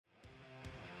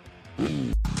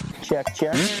Check,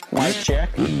 check. Mic check.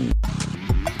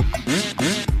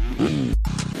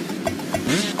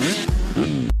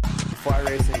 Fly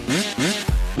racing.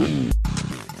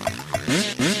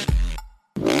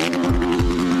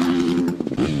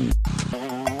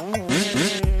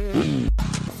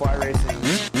 Fly racing.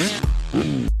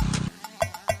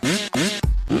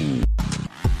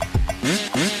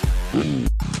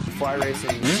 Fly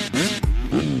racing.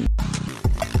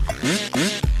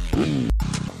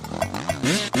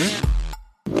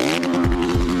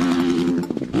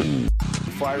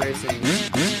 Fly racing.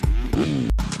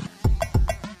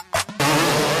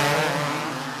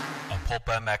 A Pulp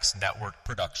MX Network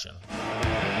production.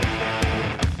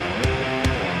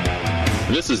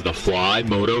 This is the Fly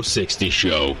Moto 60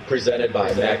 Show. Presented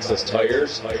by Matthes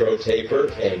Tires, Pro Taper,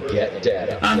 and Get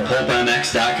Data. On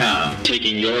PulpMX.com.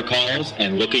 Taking your calls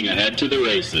and looking ahead to the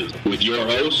races. With your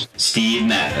host, Steve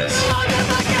Matthes.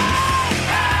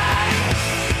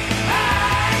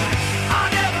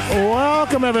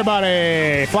 Welcome,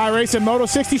 everybody. Fly Racing Moto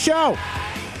 60 Show.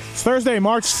 It's Thursday,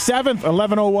 March 7th,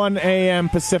 11:01 a.m.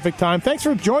 Pacific Time. Thanks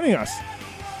for joining us.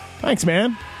 Thanks,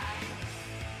 man.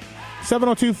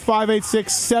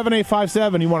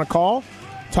 702-586-7857. You want to call?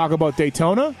 Talk about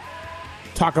Daytona.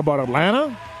 Talk about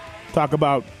Atlanta. Talk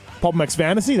about Pulp MX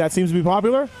Fantasy. That seems to be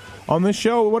popular on this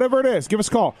show. Whatever it is, give us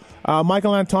a call.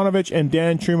 Michael Antonovich and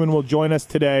Dan Truman will join us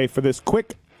today for this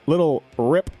quick little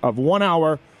rip of 1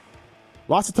 hour.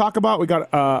 Lots to talk about. We got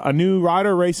a new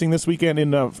rider racing this weekend in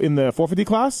the 450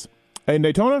 class in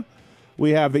Daytona.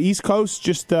 We have the East Coast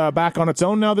just back on its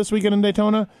own now this weekend in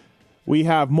Daytona. We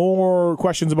have more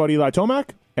questions about Eli Tomac,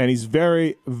 and he's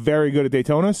very, very good at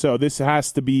Daytona, so this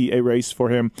has to be a race for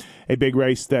him, a big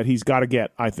race that he's got to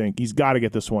get, I think. He's got to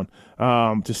get this one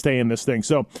to stay in this thing.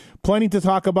 So plenty to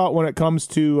talk about when it comes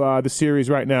to the series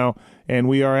right now, and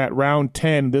we are at round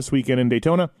 10 this weekend in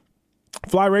Daytona.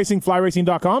 Fly Racing,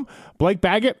 flyracing.com. Blake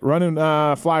Baggett running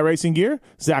Fly Racing gear.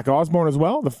 Zach Osborne as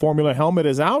well. The Formula helmet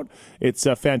is out. It's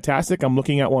fantastic. I'm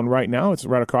looking at one right now. It's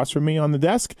right across from me on the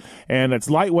desk. And it's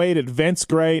lightweight. It vents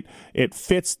great. It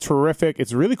fits terrific.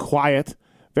 It's really quiet.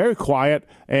 Very quiet.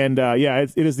 And,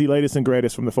 it is the latest and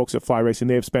greatest from the folks at Fly Racing.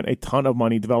 They have spent a ton of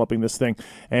money developing this thing.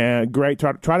 And great.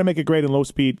 Try to make it great in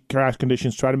low-speed crash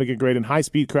conditions. Try to make it great in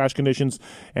high-speed crash conditions.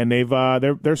 And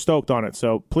they're stoked on it.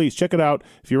 So please check it out.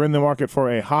 If you're in the market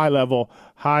for a high-level,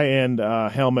 high-end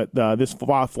helmet, this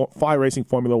Fly Racing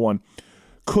Formula 1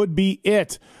 could be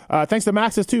it. Thanks to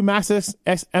Matthes, too. Matthes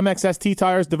MXST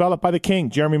tires developed by the King,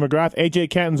 Jeremy McGrath, AJ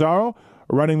Catanzaro.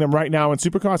 Running them right now in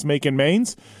Supercross, making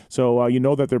mains. So you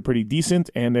know that they're pretty decent,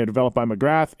 and they're developed by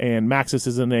McGrath. And Maxxis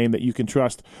is a name that you can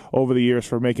trust over the years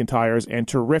for making tires and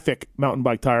terrific mountain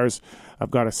bike tires.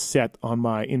 I've got a set on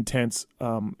my Intense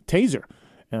Taser.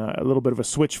 A little bit of a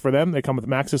switch for them. They come with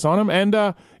Maxxis on them. And,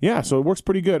 so it works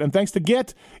pretty good. And thanks to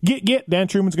Get. Dan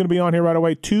Truman's going to be on here right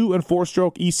away. 2- and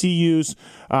 4-stroke ECUs,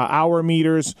 hour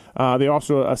meters. They're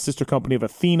also a sister company of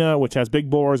Athena, which has big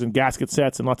bores and gasket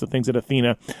sets and lots of things at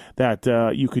Athena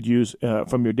that you could use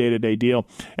from your day-to-day deal.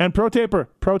 And Pro Taper,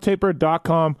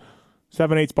 protaper.com.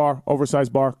 7/8 bar,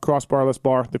 oversized bar, crossbarless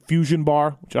bar, the Fusion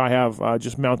bar, which I have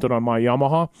just mounted on my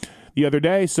Yamaha the other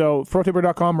day. So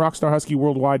protaper.com, Rockstar Husky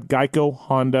Worldwide, Geico,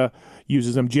 Honda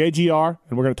uses them. JGR,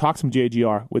 and we're going to talk some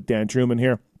JGR with Dan Truman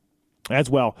here as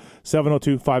well.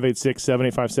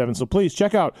 702-586-7857. So please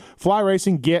check out Fly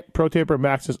Racing, Get, Pro Taper,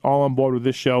 Maxxis, all on board with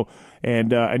this show,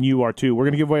 and you are too. We're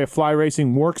going to give away a Fly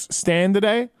Racing Works stand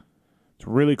today. It's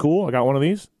really cool. I got one of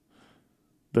these.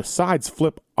 The sides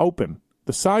flip open.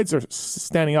 The sides are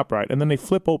standing upright, and then they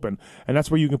flip open, and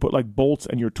that's where you can put like bolts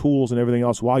and your tools and everything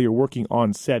else while you're working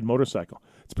on said motorcycle.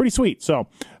 It's pretty sweet. So,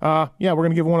 we're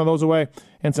going to give one of those away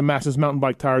and some Matthes mountain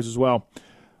bike tires as well.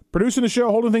 Producing the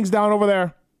show, holding things down over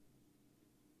there,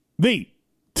 the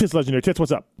Tits Legendary. Tits,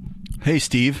 what's up? Hey,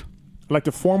 Steve. I'd like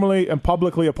to formally and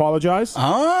publicly apologize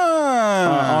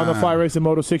on the Fly Racing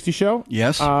Moto 60 show.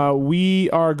 Yes. We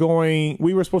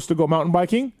were supposed to go mountain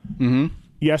biking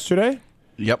yesterday.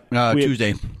 Yep,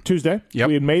 Tuesday. Yep.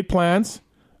 We had made plans.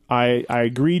 I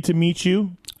agreed to meet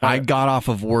you. I got off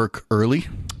of work early.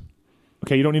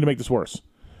 Okay, you don't need to make this worse.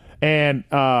 And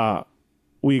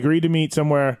we agreed to meet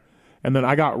somewhere, and then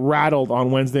I got rattled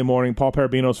on Wednesday morning. Paul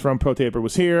Parabinos from Pro Taper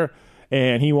was here,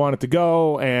 and he wanted to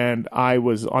go, and I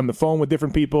was on the phone with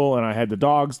different people, and I had the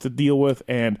dogs to deal with,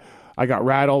 and I got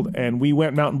rattled, and we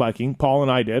went mountain biking. Paul and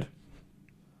I did.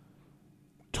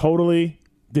 Totally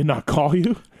did not call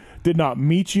you. Did not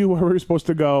meet you where we were supposed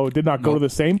to go. Did not go to the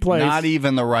same place. Not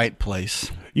even the right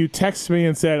place. You text me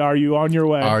and said, "Are you on your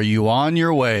way?" Are you on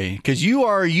your way? Because you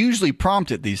are usually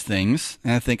prompt at these things.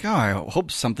 And I think, I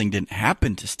hope something didn't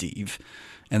happen to Steve.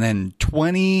 And then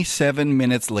 27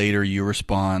 minutes later, you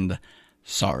respond,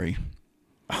 sorry.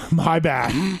 My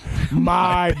bad.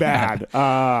 My bad.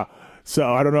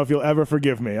 So I don't know if you'll ever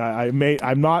forgive me.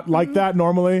 I'm not like that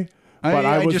normally. But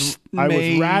I was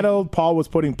rattled. Paul was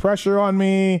putting pressure on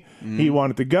me. He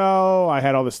wanted to go. I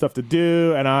had all this stuff to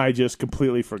do, and I just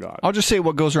completely forgot. I'll just say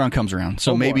what goes around comes around.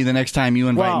 So maybe the next time you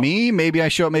invite me, maybe I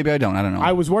show up, maybe I don't. I don't know.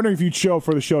 I was wondering if you'd show up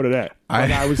for the show today.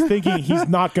 I was thinking he's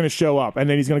not going to show up, and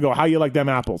then he's going to go, how you like them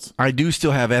apples? I do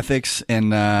still have ethics,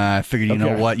 and I figured, you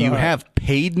know what? You have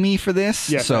paid me for this,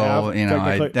 yes, so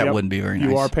that wouldn't be very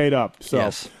nice. You are paid up. So.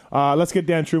 Yes. Let's get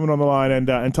Dan Truman on the line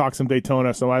and talk some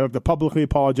Daytona. So I have to publicly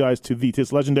apologize to the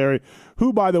Tis Legendary,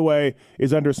 who, by the way,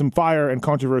 is under some fire and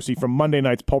controversy from Monday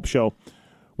night's Pulp Show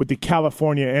with the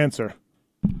California answer.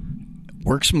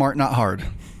 Work smart, not hard.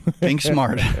 Think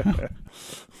smart.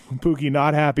 Pookie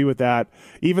not happy with that,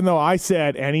 even though I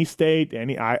said any state,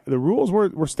 the rules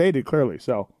were stated clearly.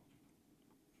 So,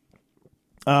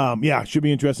 should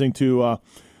be interesting to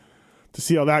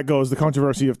see how that goes, the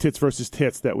controversy of tits versus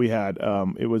tits that we had.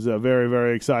 It was very,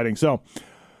 very exciting. So,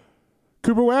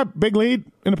 Cooper Webb, big lead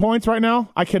in the points right now.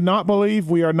 I cannot believe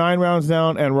we are 9 rounds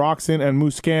down and Roxon and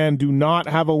Muscan do not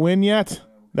have a win yet.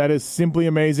 That is simply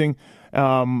amazing.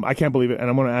 I can't believe it. And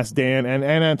I'm going to ask Dan and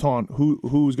Anton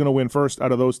who's going to win first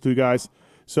out of those two guys.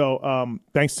 So,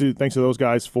 thanks to those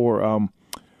guys for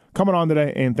coming on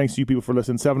today, and thanks to you people for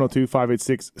listening.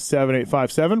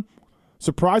 702-586-7857.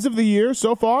 Surprise of the year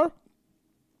so far?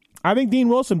 I think Dean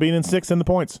Wilson being in 6th in the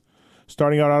points.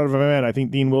 Starting out of event, I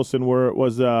think Dean Wilson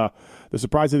was the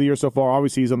surprise of the year so far.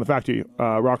 Obviously, he's on the factory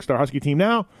Rockstar Husky team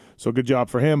now, so good job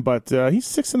for him. But he's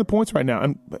 6th in the points right now.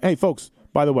 And, hey, folks,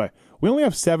 by the way, we only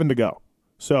have 7 to go.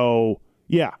 So,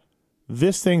 yeah,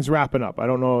 this thing's wrapping up. I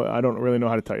don't really know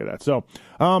how to tell you that. So,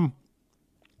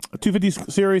 250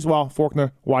 series,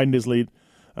 Faulkner widened his lead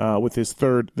with his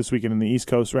 3rd this weekend in the East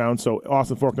Coast round. So,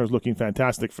 Austin Faulkner's looking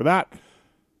fantastic for that.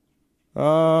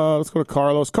 Let's go to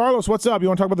Carlos. Carlos, what's up? You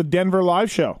want to talk about the Denver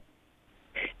live show?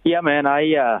 Yeah, man.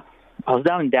 I was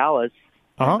down in Dallas,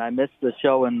 and I missed the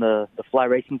show in the Fly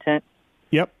Racing tent.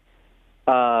 Yep.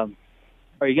 Are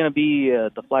you going to be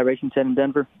the Fly Racing tent in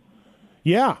Denver?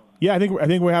 Yeah. I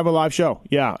think we have a live show.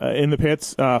 Yeah, in the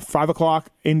pits, 5:00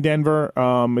 in Denver.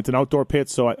 It's an outdoor pit,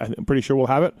 so I'm pretty sure we'll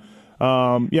have it.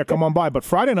 Come on by. But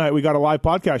Friday night we got a live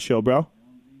podcast show, bro.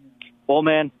 Well,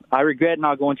 man, I regret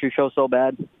not going to your show so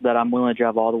bad that I'm willing to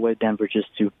drive all the way to Denver just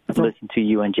to listen to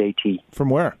you and JT. From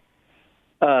where?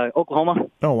 Oklahoma.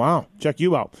 Oh wow, check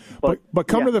you out. But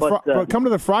come to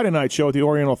the Friday night show at the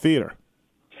Oriental Theater.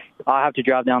 I'll have to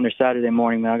drive down there Saturday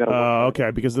morning, man. I gotta. Okay,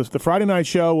 because the Friday night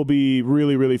show will be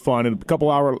really, really fun, and a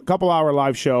couple hour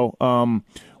live show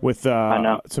with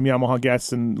some Yamaha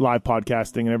guests and live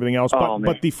podcasting and everything else.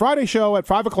 But the Friday show at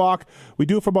 5:00, we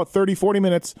do it for about 30-40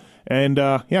 minutes, and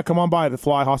come on by the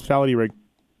Fly Hospitality Rig.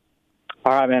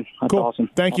 All right, man. That's cool.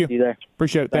 Awesome. Thank you. See you there.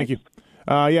 Appreciate it. Thanks.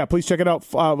 Thank you. Please check it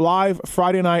out. Live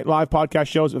Friday night live podcast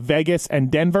shows, Vegas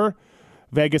and Denver.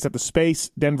 Vegas at the Space,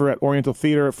 Denver at Oriental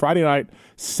Theater. Friday night,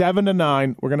 7 to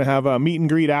 9. We're going to have a meet and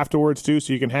greet afterwards, too,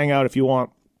 so you can hang out if you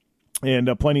want. And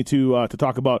plenty to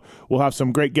talk about. We'll have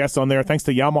some great guests on there. Thanks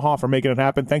to Yamaha for making it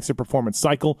happen. Thanks to Performance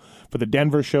Cycle for the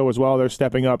Denver show as well. They're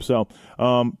stepping up. So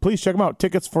please check them out.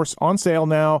 Tickets on sale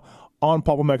now on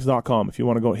pulpmx.com if you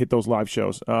want to go hit those live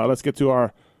shows. Let's get to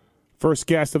our first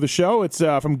guest of the show. It's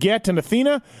from Get and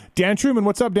Athena. Dan Truman.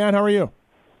 What's up, Dan? How are you?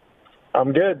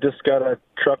 I'm good. Just got a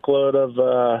truckload of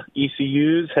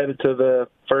ECUs headed to the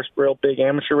first real big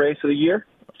amateur race of the year.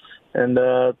 And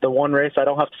the one race I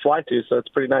don't have to fly to, so it's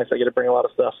pretty nice. I get to bring a lot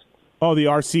of stuff. Oh, the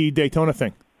RC Daytona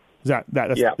thing. Is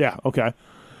that's yeah, okay.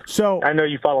 So I know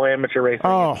you follow amateur racing.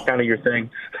 Oh, it's kind of your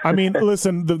thing. I mean,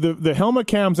 listen, the helmet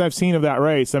cams I've seen of that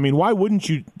race, I mean, why wouldn't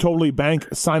you totally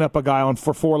sign up a guy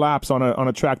for 4 laps on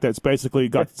a track that's basically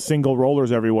got single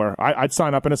rollers everywhere? I'd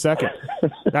sign up in a second.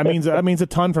 That means a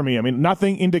ton for me. I mean,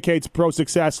 nothing indicates pro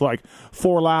success like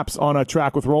 4 laps on a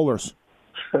track with rollers.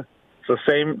 So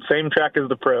same track as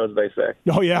the pros, they say.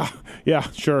 Oh yeah,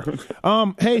 sure.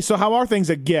 Hey, so how are things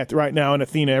at Get right now in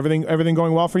Athena? Everything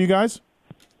going well for you guys?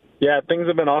 Yeah, things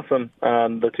have been awesome.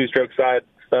 The two-stroke side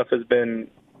stuff has been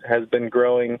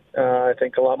growing. I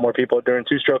think a lot more people are doing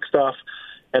two-stroke stuff.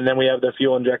 And then we have the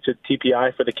fuel-injected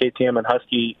TPI for the KTM and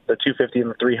Husky, the 250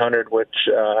 and the 300, which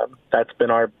that's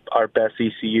been our best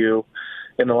ECU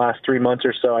in the last 3 months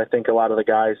or so. I think a lot of the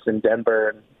guys in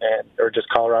Denver or just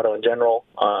Colorado in general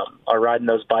are riding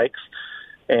those bikes,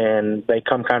 and they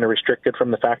come kind of restricted from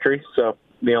the factory. So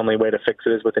the only way to fix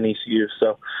it is with an ECU.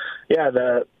 So, yeah,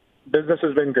 the business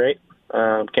has been great.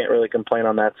 Can't really complain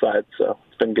on that side, so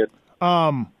it's been good.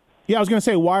 Yeah, I was going to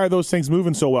say, why are those things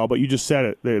moving so well? But you just said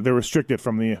it; they're restricted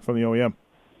from the OEM.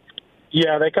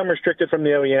 Yeah, they come restricted from the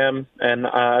OEM, and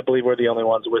I believe we're the only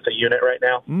ones with a unit right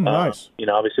now. Nice.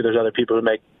 Obviously there's other people who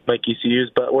make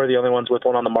ECUs, but we're the only ones with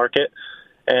one on the market,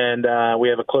 and we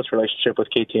have a close relationship with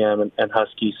KTM and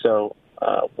Husky, so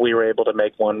we were able to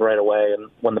make one right away and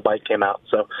when the bike came out.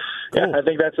 So, cool. Yeah, I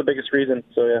think that's the biggest reason.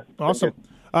 So, yeah. Awesome.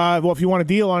 Well, if you want a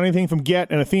deal on anything from Get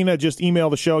and Athena, just email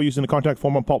the show using the contact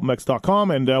form on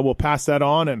pulpmx.com, and we'll pass that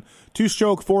on. And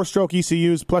 2-stroke, 4-stroke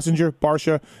ECUs, Plessinger,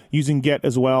 Barsha, using Get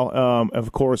as well.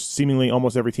 Of course, seemingly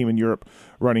almost every team in Europe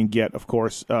running Get, of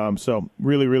course. So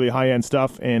really, really high-end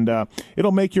stuff, and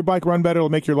it'll make your bike run better. It'll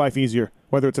make your life easier,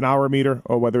 whether it's an hour meter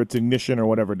or whether it's ignition or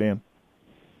whatever, Dan.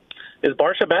 Is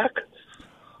Barsha back?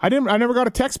 I never got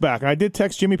a text back. I did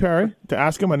text Jimmy Perry to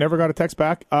ask him. I never got a text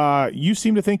back. You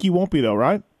seem to think he won't be, though,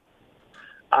 right?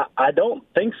 I don't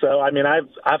think so. I mean, I've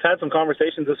had some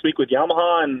conversations this week with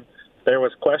Yamaha, and there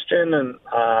was question, and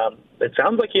it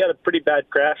sounds like he had a pretty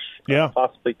bad crash. Yeah.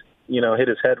 Possibly, hit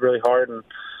his head really hard, and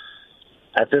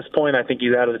at this point, I think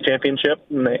he's out of the championship.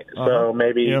 So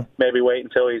maybe wait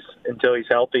until he's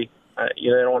healthy. They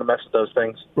don't want to mess with those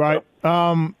things. Right.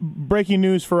 So. Breaking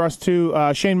news for us, too.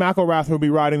 Shane McElrath will be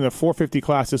riding the 450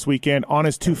 class this weekend on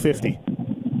his 250.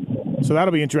 So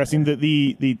that'll be interesting.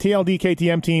 The TLD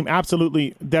KTM team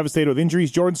absolutely devastated with injuries.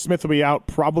 Jordan Smith will be out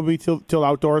probably till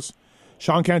outdoors.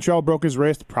 Sean Cantrell broke his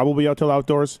wrist, probably out till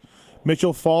outdoors.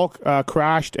 Mitchell Falk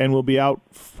crashed and will be out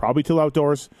probably till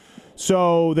outdoors.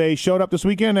 So they showed up this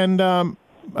weekend, and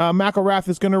McElrath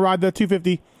is going to ride the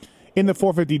 250 in the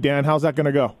 450. Dan, how's that going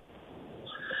to go?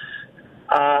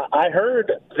 I heard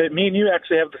that me and you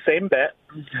actually have the same bet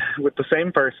with the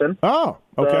same person. Oh,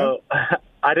 okay. So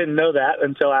I didn't know that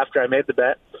until after I made the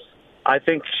bet. I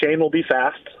think Shane will be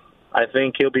fast. I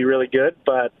think he'll be really good,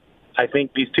 but I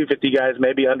think these 250 guys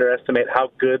maybe underestimate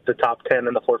how good the top 10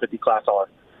 in the 450 class are.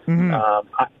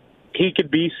 Mm-hmm. He could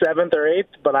be 7th or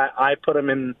 8th, but I put him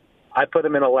in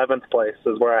 11th place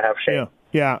is where I have Shane.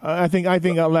 Yeah. I think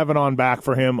 11 on back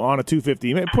for him on a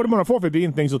 250. Put him on a 450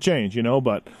 and things will change,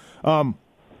 but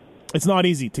it's not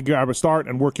easy to grab a start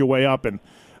and work your way up. And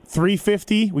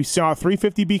 350, we saw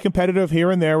 350 be competitive here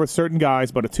and there with certain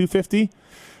guys, but a 250,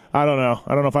 I don't know.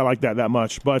 I don't know if I like that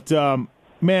much. But,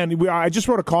 man, I just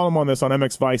wrote a column on this on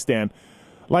MX Vice, Dan.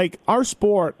 Like, our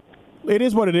sport, it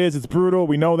is what it is. It's brutal.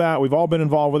 We know that. We've all been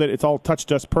involved with it. It's all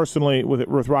touched us personally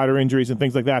with rider injuries and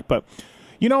things like that. But,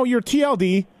 your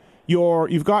TLD,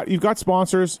 you've got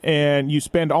sponsors, and you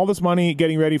spend all this money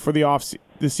getting ready for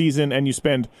the season, and you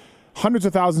spend hundreds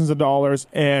of thousands of dollars,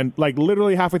 and like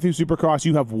literally halfway through Supercross,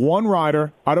 you have one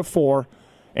rider out of 4,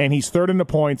 and he's 3rd in the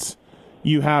points.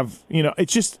 You have,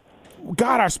 it's just,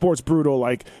 God, our sport's brutal.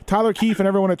 Like Tyler Keefe and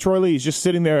everyone at Troy Lee is just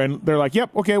sitting there, and they're like,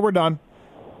 "Yep, okay, we're done.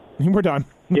 We're done."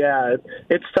 Yeah,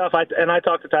 it's tough. I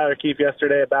talked to Tyler Keefe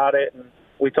yesterday about it, and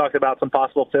we talked about some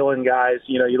possible fill-in guys.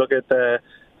 You look at the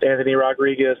Anthony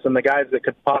Rodriguez and the guys that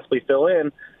could possibly fill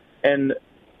in, and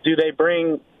do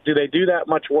they do that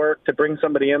much work to bring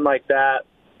somebody in like that?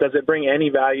 Does it bring any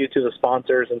value to the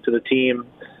sponsors and to the team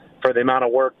for the amount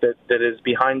of work that is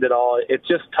behind it all? It's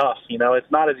just tough.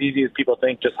 It's not as easy as people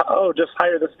think. Just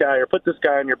hire this guy or put this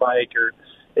guy on your bike, or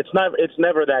it's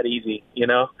never that easy.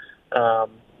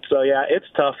 So yeah, it's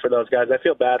tough for those guys. I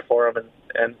feel bad for them,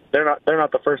 and they're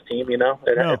not the first team. No.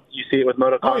 You see it with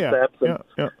Moto Concepts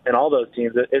and all those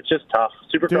teams. It's just tough.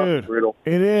 Supercross is brutal.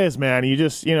 It is, man. You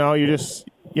just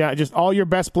just all your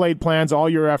best laid plans, all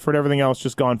your effort, everything else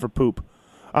just gone for poop.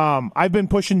 I've been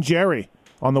pushing Jerry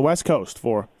on the West Coast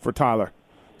for Tyler.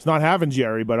 He's not having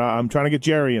Jerry, but I'm trying to get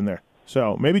Jerry in there.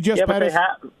 So maybe just Pettis.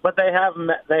 But they have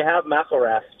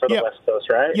McElrath for the West Coast,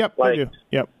 right? Yep, they do.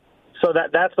 Yep. So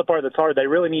that's the part that's hard. They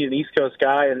really need an East Coast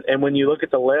guy, and when you look at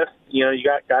the list, you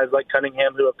got guys like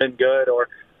Cunningham who have been good,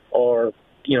 or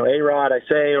A-Rod,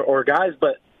 or guys,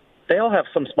 but they all have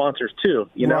some sponsors too,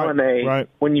 right, and they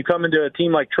when you come into a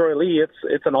team like Troy Lee,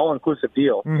 it's an all-inclusive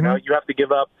deal. Mm-hmm. You have to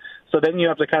give up. So then you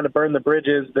have to kind of burn the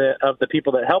bridges of the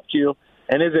people that helped you,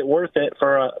 and is it worth it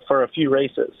for a few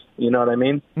races? You know what I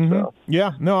mean? Mm-hmm. So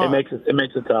yeah, no, it makes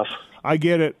it tough. I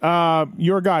get it.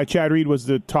 Your guy, Chad Reed, was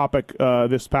the topic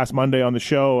this past Monday on the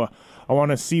show. I want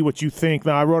to see what you think.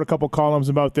 Now, I wrote a couple columns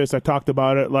about this. I talked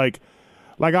about it. Like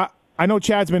I know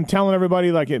Chad's been telling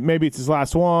everybody maybe it's his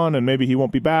last one and maybe he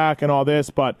won't be back and all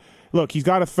this. But look, he's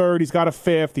got a 3rd, he's got a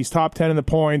 5th, he's top 10 in the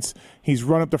points. He's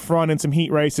run up the front in some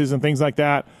heat races and things like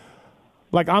that.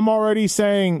 Like, I'm already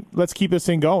saying, let's keep this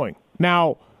thing going.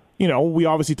 Now, we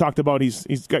obviously talked about he's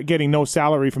getting no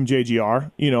salary from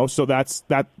JGR, so that's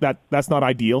not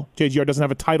ideal. JGR doesn't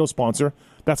have a title sponsor.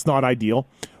 That's not ideal.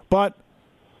 But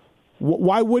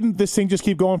Why wouldn't this thing just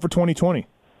keep going for 2020?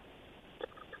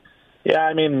 Yeah,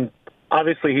 I mean,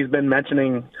 obviously he's been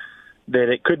mentioning that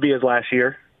it could be his last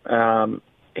year.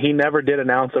 He never did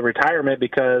announce a retirement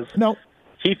because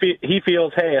he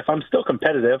feels, hey, if I'm still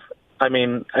competitive, I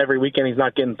mean, every weekend he's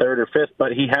not getting third or fifth,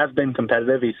 but he has been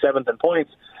competitive. He's seventh in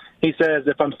points. He says,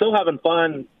 if I'm still having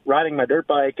fun riding my dirt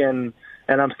bike and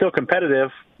I'm still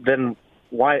competitive, then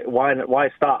why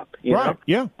stop? You know?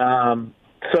 Yeah.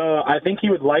 So I think he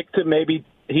would like to,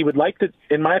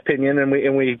 in my opinion, and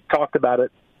we talked about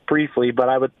it briefly, but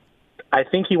I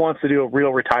think he wants to do a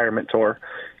real retirement tour.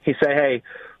 He say, hey,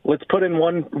 let's put in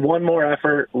one more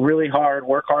effort, really hard,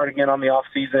 work hard again on the off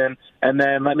season, and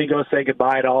then let me go say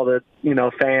goodbye to all the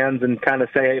fans and kind of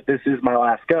say, hey, this is my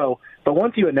last go. But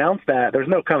once you announce that, there's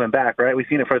no coming back, right? We've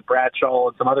seen it for Bradshaw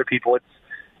and some other people.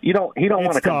 He don't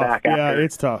want to come back after. Yeah,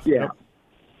 it's tough. Yeah. Yep.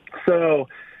 So,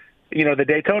 the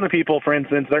Daytona people, for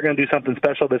instance, they're going to do something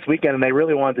special this weekend, and they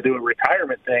really wanted to do a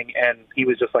retirement thing, and he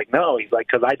was just like, no. He's like,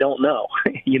 because I don't know,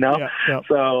 Yeah.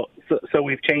 So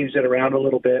we've changed it around a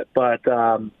little bit, but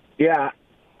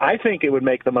I think it would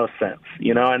make the most sense.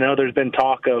 I know there's been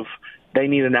talk of they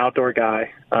need an outdoor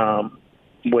guy.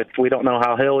 We don't know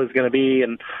how Hill is going to be,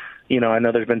 and I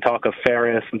know there's been talk of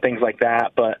Ferris and things like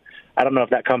that, but I don't know if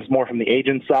that comes more from the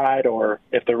agent side or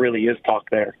if there really is talk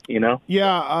there,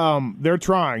 Yeah, they're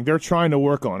trying. They're trying to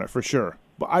work on it for sure.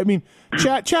 But, I mean,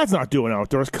 Chad's not doing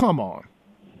outdoors. Come on.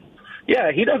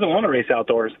 Yeah, he doesn't want to race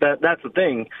outdoors. That's the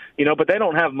thing, but they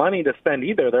don't have money to spend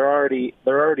either. They're already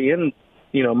in,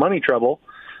 money trouble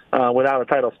without a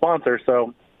title sponsor.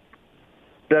 So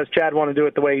does Chad want to do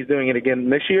it the way he's doing it again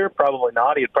this year? Probably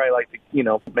not. He'd probably like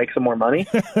to, make some more money.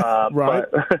 Right.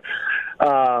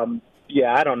 But,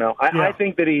 yeah, I don't know. I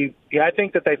think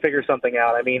that they figure something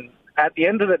out. I mean, at the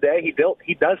end of the day,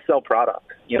 he does sell product,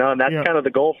 and that's kind of the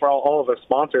goal for all of the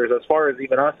sponsors, as far as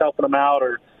even us helping them out,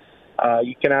 or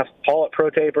you can ask Paul at Pro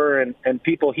Taper and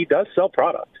people. He does sell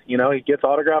product. He gets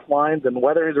autograph lines, and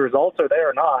whether his results are there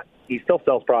or not, he still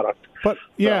sells product. But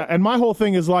and my whole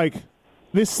thing is like,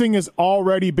 this thing has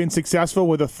already been successful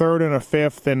with a third and a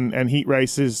fifth and heat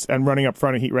races and running up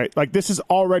front of heat race. Like, this has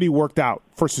already worked out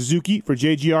for Suzuki, for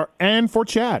JGR, and for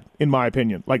Chad, in my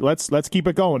opinion. Like, let's keep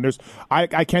it going.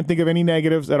 I can't think of any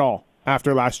negatives at all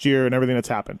after last year and everything that's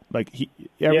happened. Like,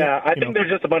 I think there's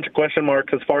just a bunch of question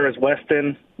marks as far as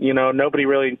Weston. Nobody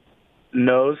really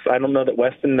knows. I don't know that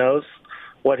Weston knows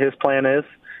what his plan is.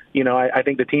 I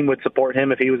think the team would support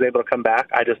him if he was able to come back.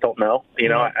 I just don't know.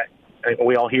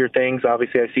 We all hear things.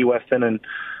 Obviously, I see Weston, and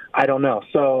I don't know.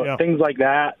 So things like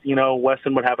that,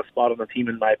 Weston would have a spot on the team,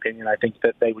 in my opinion. I think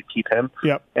that they would keep him.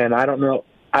 Yep. And I don't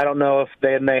know if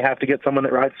they may have to get someone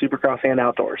that rides Supercross and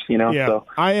outdoors. Yeah. So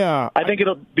I think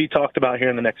it'll be talked about here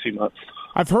in the next few months.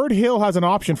 I've heard Hill has an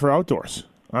option for outdoors.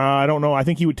 I don't know. I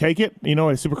think he would take it. His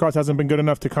Supercross hasn't been good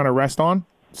enough to kind of rest on.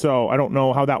 So I don't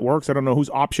know how that works. I don't know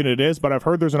whose option it is, but I've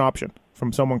heard there's an option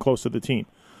from someone close to the team.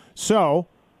 So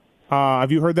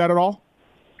have you heard that at all?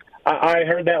 I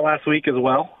heard that last week as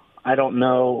well. I don't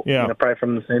know, probably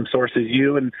from the same source as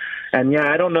you. And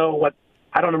I don't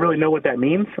really know what that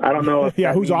means. I don't know if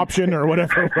whose option or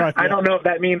whatever. Right, I don't know if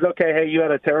that means, okay, hey, you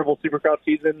had a terrible Supercross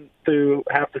season through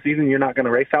half the season, you're not going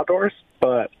to race outdoors.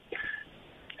 But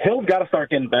Hill's got to start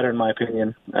getting better, in my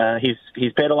opinion.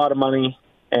 He's paid a lot of money,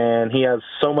 and he has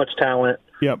so much talent.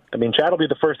 Yep. I mean, Chad will be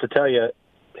the first to tell you,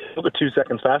 he'll go 2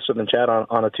 seconds faster than Chad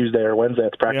on a Tuesday or Wednesday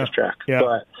at the practice track. Yeah.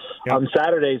 But on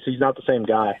Saturdays, he's not the same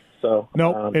guy. So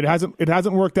no, it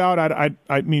hasn't worked out.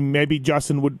 I mean, maybe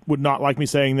Justin would not like me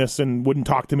saying this and wouldn't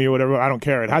talk to me or whatever. I don't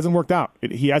care. It hasn't worked out.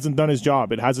 He hasn't done his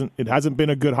job. It hasn't been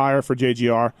a good hire for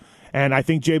JGR, and I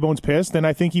think J-Bone's pissed, and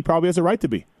I think he probably has a right to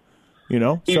be. He's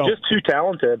just too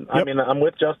talented. Yep. I mean, I'm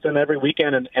with Justin every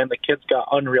weekend, and the kid's got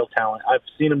unreal talent. I've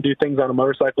seen him do things on a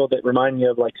motorcycle that remind me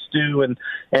of like Stu and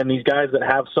these guys that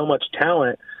have so much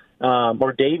talent,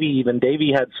 or Davey even.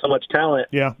 Davey had so much talent,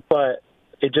 but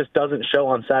it just doesn't show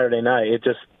on Saturday night.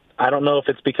 I don't know if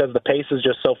it's because the pace is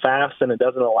just so fast and it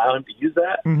doesn't allow him to use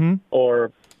that,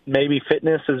 or maybe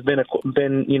fitness has been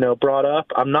brought up.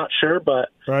 I'm not sure, but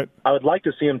I would like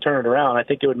to see him turn it around. I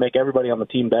think it would make everybody on the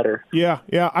team better. Yeah.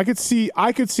 I could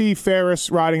see Ferris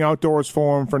riding outdoors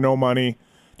for him for no money,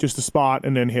 just a spot,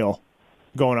 and then Hill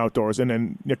going outdoors, and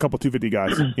then a couple 250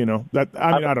 guys.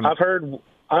 I don't know.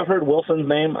 I've heard Wilson's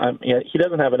name. He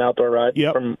doesn't have an outdoor ride,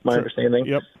 from my understanding.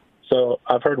 Yep. So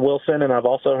I've heard Wilson, and I've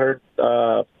also heard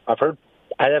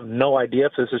I have no idea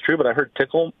if this is true, but I heard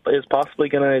Tickle is possibly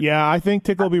going to. Yeah, I think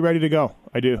Tickle will be ready to go.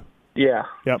 I do. Yeah.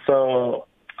 Yep. So,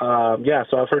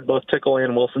 so I've heard both Tickle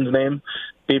and Wilson's name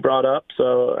be brought up.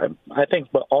 So I think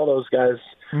all those guys.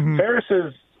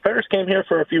 Ferris came here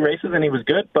for a few races, and he was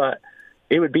good, but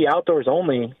it would be outdoors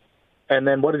only. And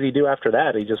then what does he do after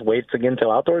that? He just waits again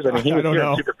till outdoors. I mean, he was here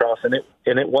in Supercross, and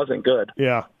it wasn't good.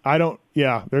 Yeah,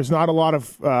 there's not a lot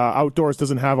of outdoors.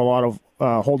 Doesn't have a lot of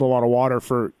hold a lot of water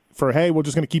for. Hey, we're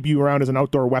just going to keep you around as an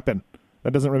outdoor weapon.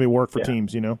 That doesn't really work for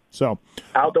teams, So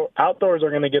outdoors are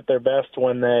going to get their best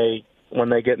when they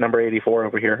get number 84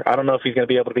 over here. I don't know if he's going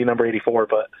to be able to be number 84,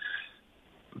 but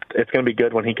it's going to be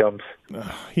good when he comes.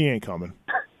 He ain't coming.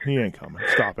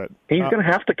 Stop it. He's going to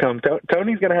have to come.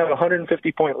 Tony's going to have a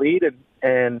 150-point lead,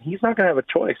 and he's not going to have a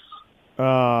choice.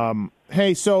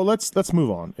 Hey, so let's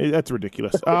move on. That's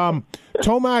ridiculous.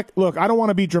 Tomac, look, I don't want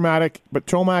to be dramatic, but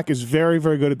Tomac is very,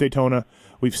 very good at Daytona.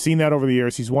 We've seen that over the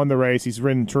years. He's won the race. He's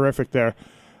ridden terrific there.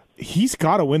 He's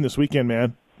got to win this weekend,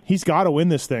 man. He's got to win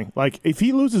this thing. Like, if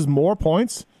he loses more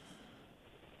points,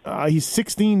 he's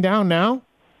 16 down now.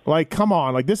 Like, come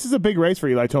on. Like, this is a big race for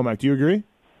Eli Tomac. Do you agree?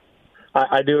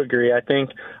 I do agree. I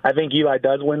think Eli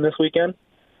does win this weekend,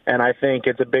 and I think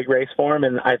it's a big race for him,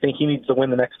 and I think he needs to win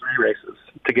the next 3 races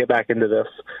to get back into this.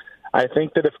 I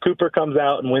think that if Cooper comes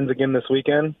out and wins again this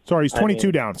weekend... Sorry, he's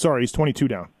 22 down. He's 22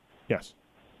 down. Yes.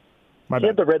 He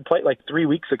had the red plate like 3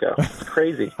 weeks ago. It's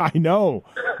crazy. I know.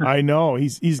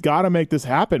 He's got to make this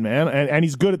happen, man, and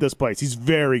he's good at this place. He's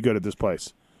very good at this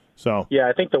place. So yeah,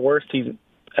 I think the worst he's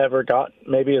ever got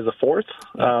maybe is a 4th.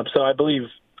 So I believe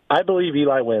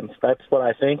Eli wins. That's what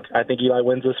I think. I think Eli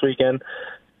wins this weekend.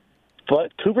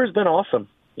 But Cooper's been awesome.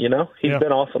 He's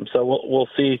been awesome. So we'll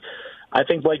see. I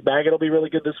think Blake Baggett will be really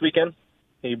good this weekend.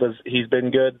 He's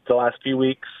been good the last few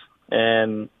weeks,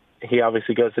 and he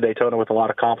obviously goes to Daytona with a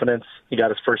lot of confidence. He got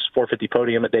his first 450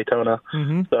 podium at Daytona.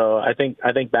 Mm-hmm. So I think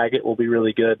Baggett will be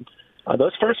really good.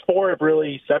 Those first 4 have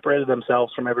really separated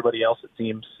themselves from everybody else, it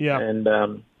seems. Yeah. And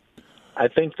I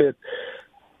think that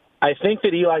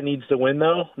Eli needs to win,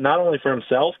 though, not only for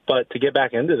himself, but to get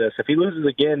back into this. If he loses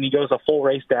again, he goes a full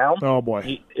race down. Oh,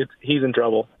 boy. He's in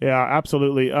trouble. Yeah,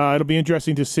 absolutely. It'll be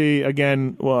interesting to see,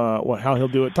 again, how he'll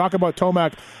do it. Talk about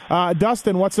Tomac.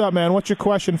 Dustin, what's up, man? What's your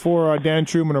question for Dan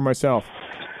Truman or myself?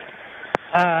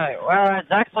 Well, it's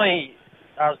actually,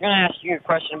 I was going to ask you a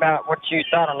question about what you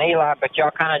thought on Eli, but y'all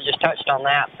kind of just touched on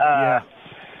that. Yeah.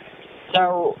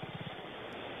 So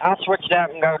I'll switch it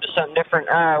up and go to something different.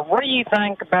 What do you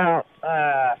think about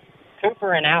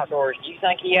Cooper in outdoors? Do you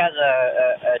think he has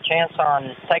a chance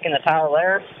on taking the title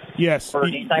there? Yes. Or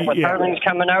do you think with Hurling's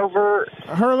coming over?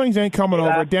 Hurling's ain't coming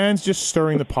over. Dan's just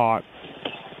stirring the pot.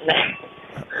 Say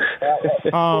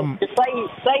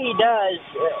he does.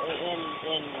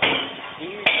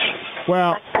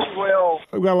 Well,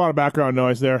 we've got a lot of background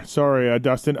noise there. Sorry,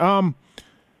 Dustin.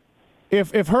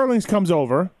 If Hurling's comes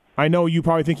over, I know you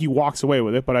probably think he walks away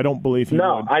with it, but I don't believe he would.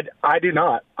 No, I do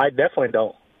not. I definitely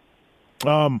don't.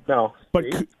 No. But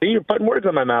see, you're putting words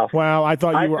in my mouth. Well, I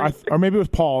thought you were, or maybe it was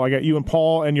Paul. I got you and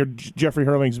Paul and your Jeffrey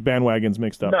Hurling's bandwagons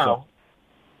mixed up. No.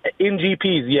 So. In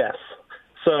GPs, yes.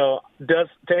 So, to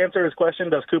answer his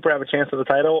question, does Cooper have a chance at the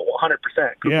title? 100%.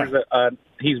 Cooper's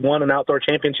he's won an outdoor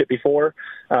championship before.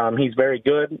 He's very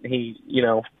good.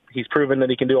 He's proven that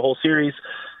he can do a whole series.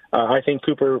 I think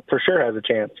Cooper for sure has a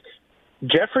chance.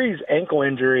 Jeffrey's ankle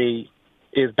injury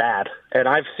is bad, and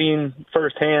I've seen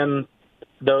firsthand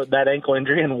that ankle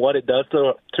injury and what it does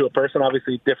to a person.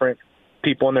 Obviously, different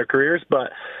people in their careers,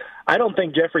 but I don't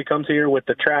think Jeffrey comes here with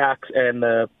the tracks and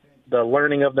the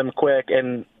learning of them quick.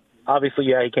 And obviously,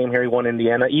 he came here, he won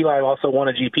Indiana. Eli also won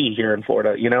a GP here in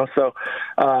Florida, So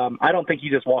I don't think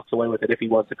he just walks away with it if he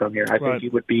was to come here. I think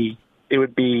it would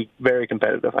be very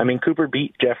competitive. I mean, Cooper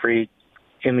beat Jeffrey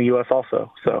in the U.S.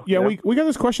 also. So yeah, we got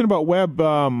this question about Webb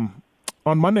on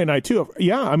Monday night too.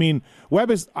 Yeah, I mean,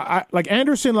 Webb is like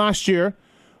Anderson last year.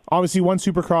 Obviously won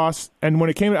Supercross, and when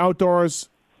it came to outdoors,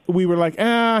 we were like,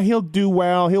 he'll do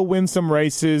well, he'll win some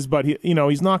races, but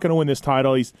he's not going to win this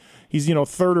title. He's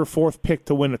 3rd or 4th pick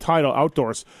to win a title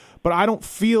outdoors. But I don't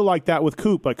feel like that with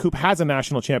Coop. Like Coop has a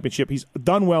national championship. He's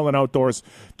done well in outdoors.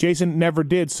 Jason never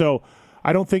did. So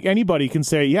I don't think anybody can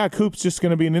say, Coop's just going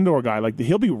to be an indoor guy. Like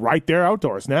he'll be right there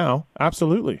outdoors now.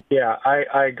 Absolutely. Yeah,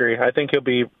 I agree. I think he'll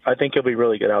be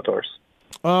really good outdoors.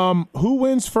 Who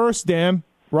wins first, Dan?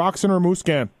 Roczen or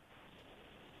Musquin?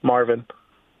 Marvin.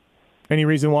 Any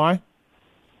reason why?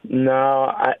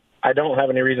 No, I don't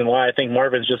have any reason why. I think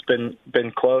Marvin's just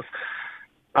been close.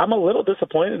 I'm a little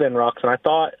disappointed in Roczen. I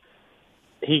thought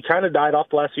he kind of died off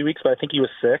the last few weeks, but I think he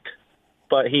was sick.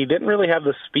 But he didn't really have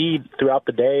the speed throughout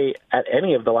the day at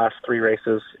any of the last 3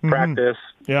 races, practice,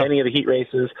 any of the heat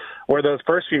races. Where those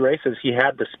first few races, he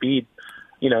had the speed.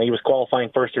 He was qualifying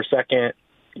 1st or 2nd,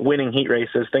 winning heat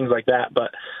races, things like that.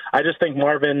 But I just think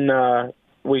Marvin,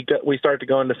 we start to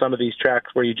go into some of these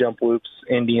tracks where you jump loops,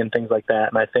 Indy, and things like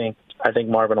that. And I think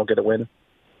Marvin will get a win.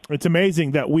 It's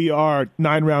amazing that we are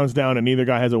 9 rounds down and neither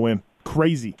guy has a win.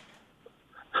 Crazy.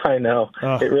 I know.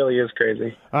 It really is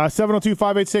crazy.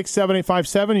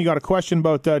 702-586-7857. You got a question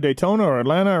about Daytona or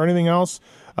Atlanta or anything else?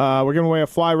 We're giving away a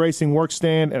Fly Racing work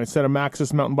stand and a set of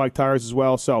Matthes mountain bike tires as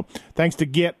well. So thanks to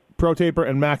Git, Pro Taper,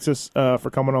 and Matthes for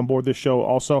coming on board this show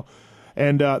also.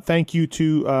 And thank you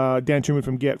to Dan Truman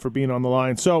from Git for being on the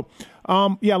line. So,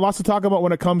 lots to talk about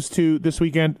when it comes to this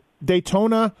weekend.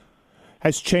 Daytona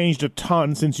has changed a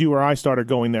ton since you or I started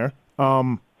going there.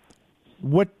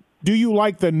 What do you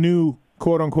like the new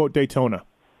quote-unquote Daytona?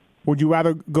 Would you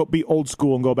rather be old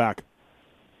school and go back?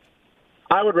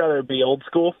 I would rather be old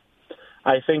school.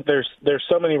 I think there's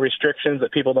so many restrictions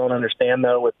that people don't understand,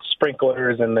 though, with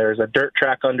sprinklers, and there's a dirt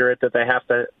track under it that they have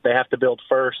to build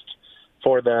first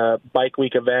for the bike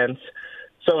week events.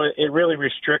 So it really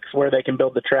restricts where they can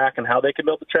build the track and how they can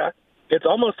build the track. It's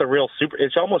almost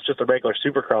it's almost just a regular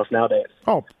supercross nowadays.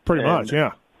 Oh, pretty much,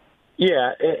 yeah.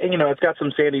 Yeah, it's got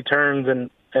some sandy turns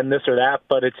and this or that,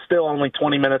 but it's still only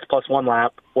 20 minutes plus one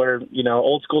lap, where,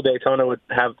 old school Daytona would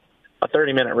have a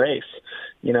 30-minute race,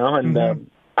 and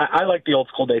I like the old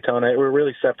school Daytona. It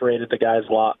really separated the guys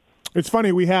a lot. It's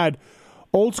funny, we had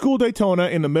old school Daytona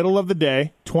in the middle of the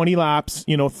day, 20 laps,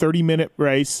 30-minute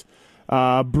race,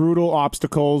 brutal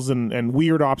obstacles and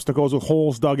weird obstacles with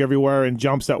holes dug everywhere and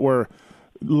jumps that were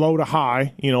low to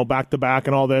high, back to back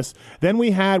and all this. Then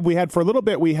we had for a little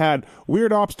bit, we had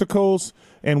weird obstacles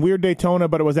and weird Daytona,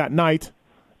 but it was at night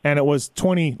and it was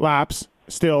 20 laps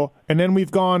still. And then we've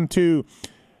gone to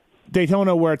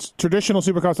Daytona where it's traditional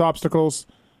supercross obstacles,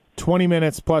 20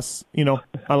 minutes plus,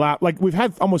 a lap. Like, we've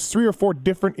had almost 3 or 4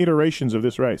 different iterations of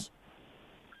this race.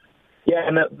 Yeah,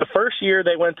 and the first year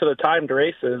they went to the timed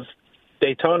races,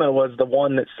 Daytona was the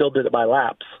one that still did it by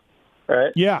laps,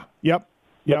 right? Yeah, yep.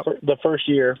 The first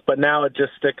year, but now it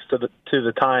just sticks to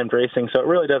the timed racing, so it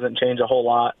really doesn't change a whole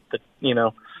lot.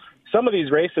 Some of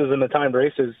these races in the timed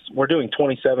races, we're doing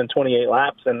 27, 28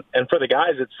 laps, and for the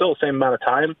guys, it's still the same amount of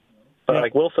time. But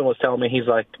like Wilson was telling me, he's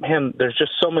like, man, there's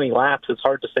just so many laps. It's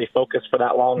hard to stay focused for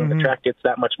that long, and the track gets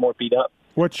that much more beat up.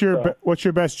 What's your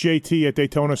best JT at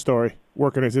Daytona story,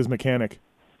 working as his mechanic?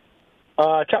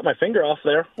 I cut my finger off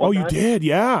there. Oh, you did?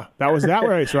 Yeah. That was that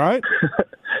race, right?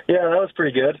 Yeah, that was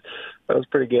pretty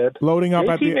good. Loading up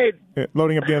at the end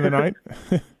of the night?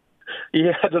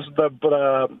 Yeah,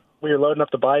 we were loading up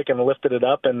the bike and lifted it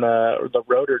up, and the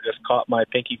rotor just caught my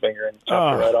pinky finger and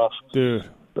chopped it right off. Dude.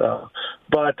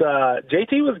 But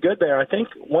JT was good there. I think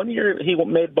one year he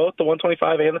made both the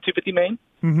 125 and the 250 main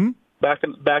back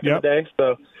in the day.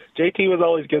 So JT was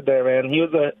always good there, man. He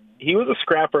was a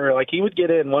scrapper. Like, he would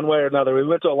get in one way or another. We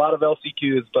went to a lot of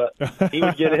LCQs, but he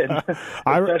would get in,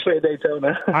 especially at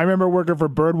Daytona. I remember working for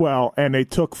Birdwell, and they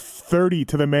took 30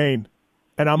 to the main.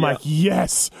 And I'm like,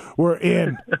 yes, we're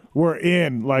in. We're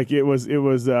in. Like, it was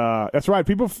that's right.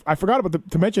 People, I forgot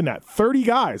to mention that. 30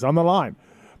 guys on the line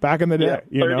back in the day.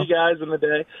 30 guys in the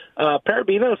day.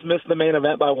 Parabinos missed the main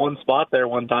event by one spot there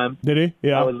one time. Did he?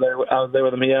 Yeah. I was there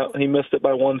with him. Yeah, he missed it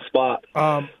by one spot.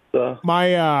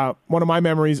 My one of my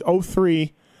memories,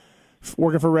 03,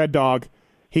 working for Red Dog,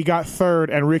 he got third,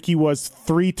 and Ricky was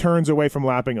 3 turns away from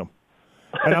lapping him.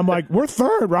 And I'm like, we're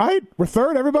third, right? We're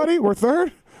third, everybody? We're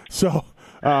third? So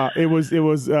it was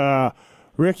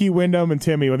Ricky, Wyndham, and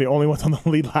Timmy were the only ones on the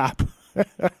lead lap.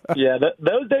 Yeah,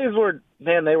 those days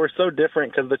they were so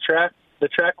different, because the track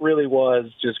really was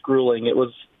just grueling. It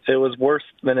was worse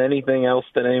than anything else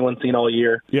that anyone's seen all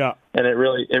year. Yeah. And it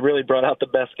really brought out the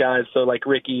best guys. So like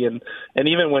Ricky and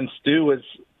even when Stu was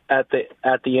at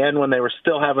the end, when they were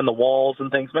still having the walls and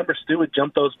things. Remember, Stu would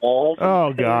jump those walls.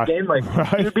 Oh god! Game, like,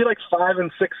 right. It would be like 5 and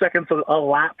 6 seconds a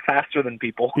lap faster than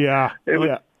people. Yeah.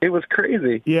 It was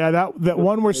crazy. Yeah, that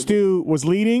one where Stu was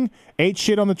leading, ate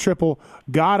shit on the triple,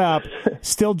 got up,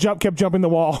 still kept jumping the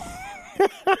wall.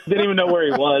 Didn't even know where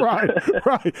he was.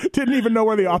 Right. Didn't even know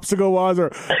where the obstacle was,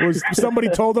 or was somebody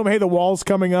told him, hey, the wall's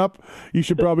coming up. You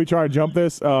should probably try to jump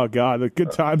this. Oh, God, the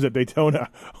good times at Daytona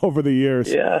over the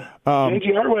years. Yeah.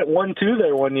 JGR went 1-2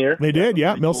 there one year. They did,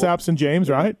 yeah. Millsaps and James,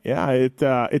 right? Yeah.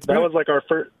 Was like our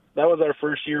first. That was our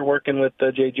first year working with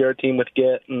the JGR team with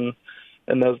Get and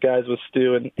those guys with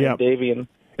Stu and Davey, and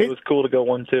it was cool to go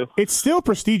 1-2. It's still a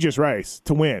prestigious race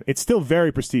to win. It's still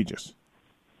very prestigious.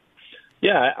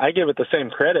 Yeah, I give it the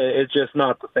same credit. It's just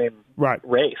not the same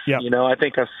race. Yep. I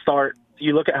think a start,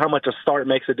 you look at how much a start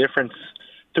makes a difference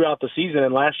throughout the season.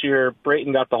 And last year,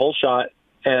 Brayton got the whole shot,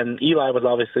 and Eli was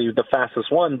obviously the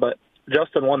fastest one, but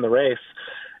Justin won the race.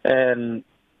 And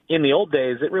in the old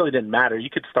days, it really didn't matter.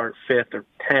 You could start 5th or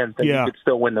 10th, and you could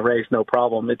still win the race, no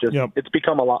problem. It's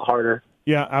become a lot harder.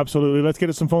 Yeah, absolutely. Let's get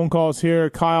to some phone calls here.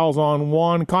 Kyle's on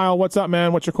one. Kyle, what's up,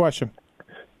 man? What's your question?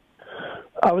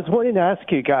 I was wanting to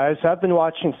ask you guys, I've been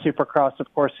watching Supercross,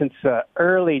 of course, since the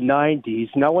early 90s,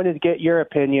 and I wanted to get your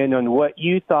opinion on what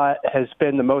you thought has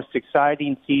been the most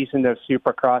exciting season of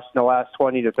Supercross in the last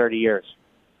 20 to 30 years.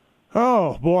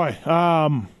 Oh, boy.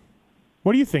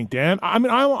 What do you think, Dan? I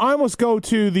mean, I almost go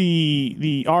to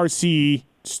the RC,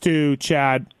 Stu,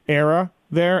 Chad era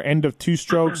there, end of 2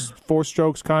 strokes, 4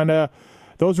 strokes kind of.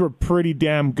 Those were pretty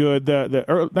damn good. The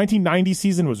 1990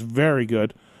 season was very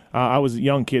good. I was a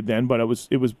young kid then, but it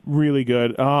was really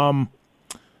good.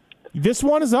 This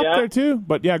one is up there too,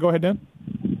 but yeah, go ahead, Dan.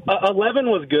 11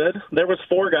 was good. There was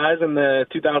 4 guys in the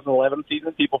 2011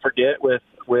 season. People forget with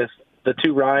the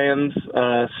 2 Ryans,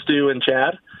 Stu and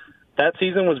Chad. That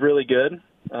season was really good.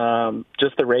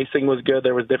 Just the racing was good.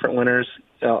 There was different winners,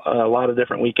 a lot of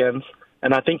different weekends,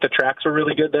 and I think the tracks were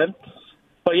really good then.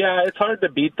 But yeah, it's hard to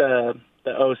beat the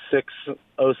 06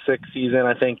 season.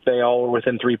 I think they all were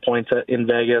within 3 points in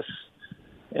Vegas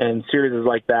and series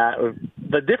like that.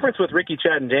 The difference with Ricky,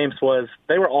 Chad, and James was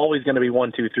they were always going to be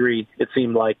 1, 2, 3, it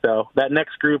seemed like, though. That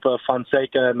next group of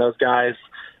Fonseca and those guys,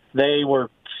 they were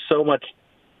so much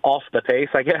off the pace,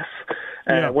 I guess.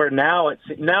 Where now it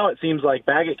seems like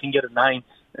Baggett can get a 9th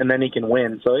and then he can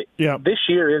win. So this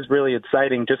year is really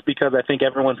exciting just because I think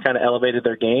everyone's kind of elevated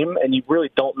their game, and you really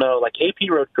don't know. Like, AP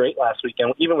rode great last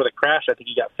weekend. Even with a crash, I think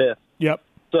he got 5th. Yep.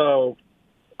 So,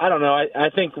 I don't know. I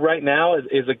think right now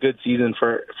is a good season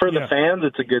for the fans.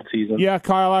 It's a good season. Yeah,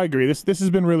 Kyle, I agree. This has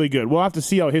been really good. We'll have to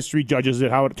see how history judges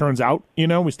it, how it turns out. You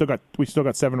know, we still got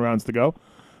 7 rounds to go,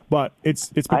 but it's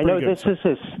been pretty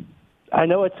good. I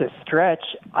know it's a stretch.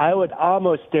 I would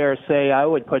almost dare say I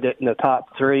would put it in the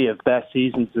top 3 of best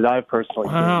seasons that I've personally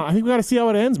seen. I think we got to see how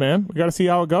it ends, man. We got to see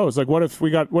how it goes. Like, what if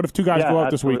 2 guys go out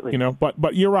this week? You know,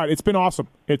 but you're right. It's been awesome.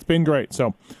 It's been great.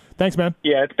 So, thanks, man.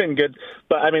 Yeah, it's been good.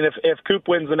 But I mean, if Coop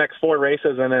wins the next 4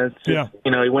 races and it's just,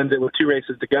 he wins it with 2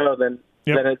 races to go, then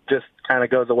it just kind of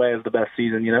goes away as the best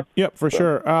season. You know. Yep, for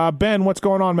sure. Ben, what's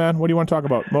going on, man? What do you want to talk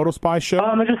about? Moto Spy show?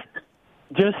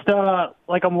 Just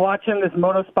like I'm watching this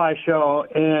Moto Spy show,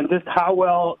 and just how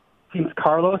well it seems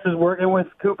Carlos is working with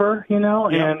Cooper,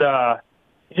 and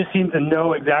he just seems to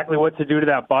know exactly what to do to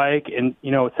that bike and,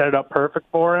 set it up perfect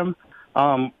for him.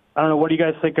 I don't know. What do you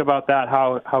guys think about that,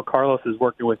 how Carlos is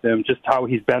working with him, just how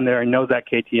he's been there and knows that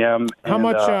KTM? How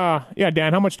much,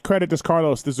 Dan, how much credit does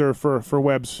Carlos deserve for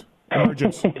Webb's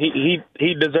emergence?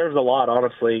 He deserves a lot,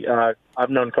 honestly. I've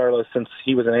known Carlos since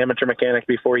he was an amateur mechanic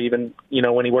before he even,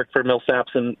 when he worked for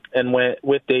Millsaps and went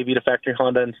with Davey to Factory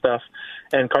Honda and stuff.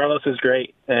 And Carlos is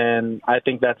great, and I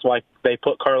think that's why they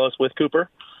put Carlos with Cooper.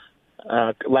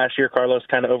 Last year, Carlos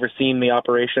kind of overseen the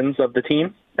operations of the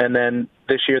team, and then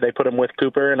this year they put him with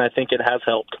Cooper, and I think it has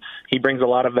helped. He brings a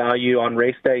lot of value on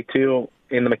race day, too.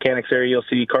 In the mechanics area, you'll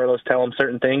see Carlos tell him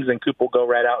certain things, and Cooper will go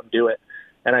right out and do it.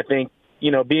 And I think,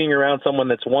 being around someone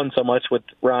that's won so much with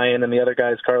Ryan and the other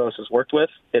guys Carlos has worked with,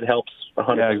 it helps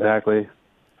 100%. Yeah, exactly.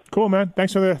 Cool, man.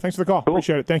 Thanks for the call. Cool.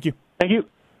 Appreciate it. Thank you. Thank you.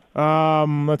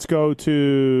 Let's go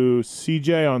to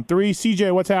CJ on 3.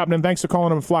 CJ, what's happening? Thanks for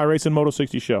calling on Fly Racing Moto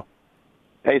 60 show.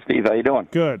 Hey, Steve. How you doing?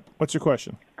 Good. What's your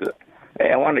question? Good.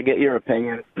 Hey, I wanted to get your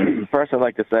opinion. First, I'd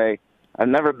like to say I've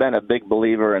never been a big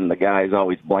believer in the guys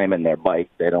always blaming their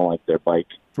bike. They don't like their bike.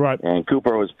 Right. And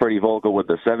Cooper was pretty vocal with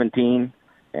the 17.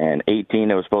 And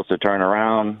 18, it was supposed to turn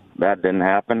around. That didn't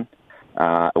happen.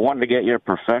 I wanted to get your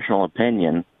professional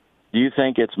opinion. Do you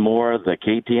think it's more the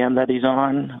KTM that he's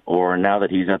on, or now that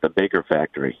he's at the Baker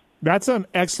factory? That's an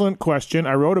excellent question.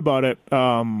 I wrote about it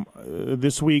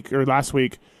this week or last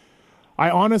week. I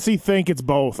honestly think it's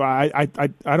both. I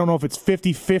don't know if it's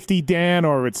 50-50, Dan,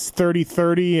 or it's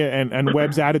 30-30, and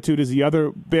Webb's attitude is the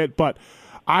other bit. But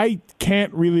I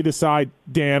can't really decide,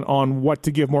 Dan, on what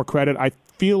to give more credit. I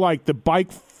feel like the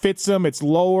bike fits him. It's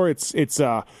lower. It's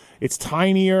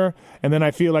tinier. And then I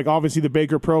feel like obviously the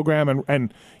Baker program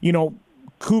and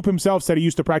Coop himself said he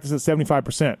used to practice at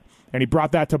 75%, and he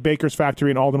brought that to Baker's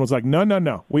factory, and Alden was like,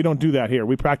 no, we don't do that here.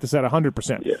 We practice at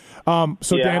 100%.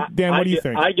 Yeah. Dan, what do you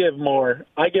think? I give more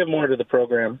to the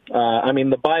program. I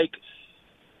mean, the bike,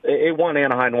 it won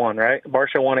Anaheim 1, right?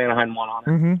 Barsha won Anaheim 1 on it.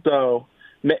 Mm-hmm. So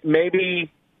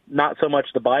maybe not so much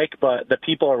the bike, but the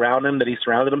people around him that he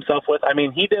surrounded himself with. I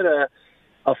mean, he did a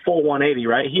full 180,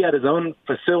 right? He had his own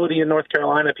facility in North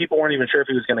Carolina. People weren't even sure if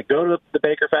he was going to go to the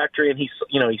Baker factory, and he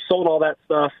sold all that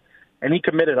stuff, and he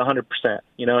committed 100%.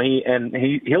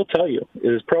 He'll tell you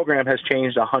his program has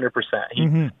changed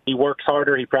 100%. He works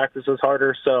harder, he practices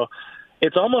harder, so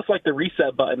it's almost like the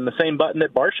reset button, the same button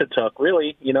that Barsha took.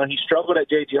 Really, he struggled at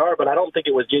JGR, but I don't think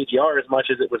it was JGR as much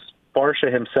as it was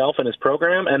Barsha himself and his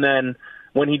program. And then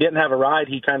when he didn't have a ride,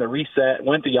 he kind of reset,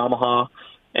 went to Yamaha,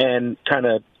 and kind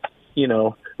of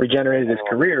regenerated his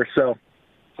career. So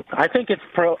I think it's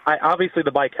obviously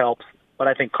the bike helps, but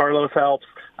I think Carlos helps.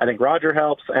 I think Roger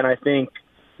helps, and I think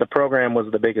the program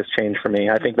was the biggest change for me.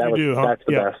 I think that's the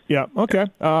best. Yeah. Okay.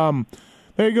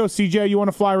 There you go, CJ. You want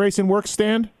to fly racing work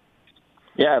stand?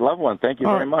 Yeah, I'd love one. Thank you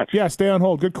very much. Yeah, stay on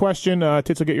hold. Good question.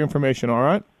 Tits will get your information. All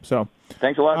right. So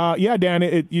thanks a lot. Yeah, Dan.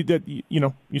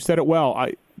 You said it well.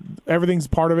 Everything's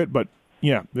part of it, but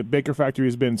yeah, the Baker Factory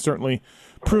has been certainly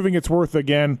proving its worth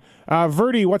again.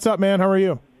 Verdi, what's up, man? How are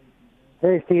you?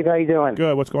 Hey, Steve. How you doing?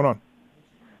 Good. What's going on?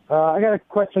 I got a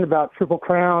question about Triple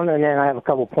Crown, and then I have a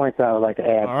couple points I would like to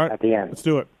add at the end. Let's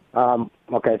do it.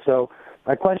 Okay, so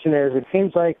my question is, it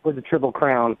seems like with the Triple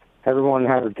Crown, everyone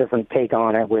has a different take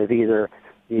on it, with either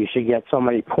you should get so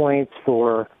many points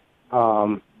for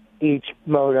each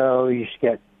moto, you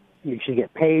should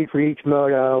get paid for each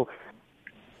moto.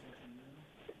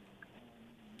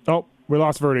 Oh, we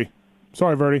lost Verdi.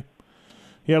 Sorry, Verdi.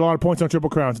 He had a lot of points on Triple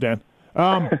Crowns, Dan.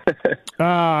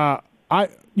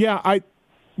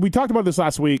 We talked about this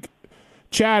last week.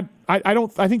 Chad,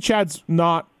 I think Chad's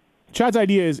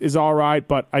idea is all right,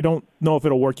 but I don't know if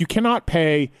it'll work. You cannot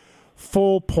pay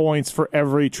full points for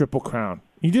every Triple Crown.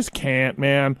 You just can't,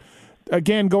 man.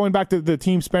 Again, going back to the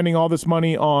team spending all this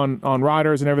money on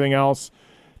riders and everything else,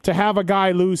 to have a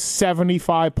guy lose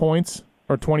 75 points,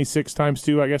 or 26 times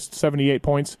 2, I guess 78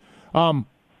 points,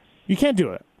 you can't do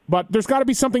it. But there's got to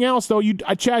be something else, though.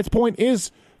 Chad's point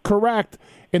is correct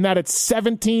in that it's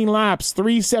 17 laps,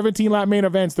 3 17-lap main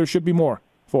events. There should be more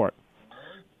for it.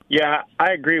 Yeah,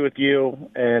 I agree with you,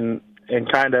 and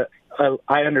kind of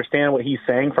I understand what he's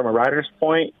saying from a rider's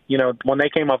point. You know, when they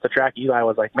came off the track, Eli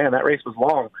was like, man, that race was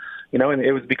long. You know, and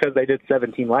it was because they did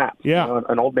 17 laps. Yeah. You know,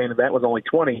 an old main event was only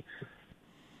 20.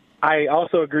 I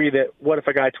also agree that what if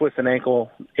a guy twists an ankle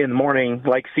in the morning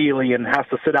like Seeley and has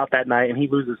to sit out that night and he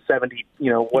loses 70,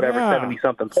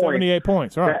 70-something points. 78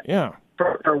 points, right, yeah.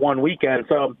 For one weekend.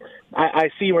 So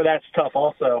I see where that's tough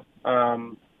also.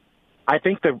 I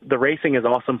think the racing is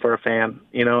awesome for a fan.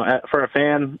 You know, for a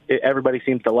fan, everybody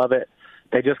seems to love it.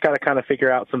 They just got to kind of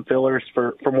figure out some fillers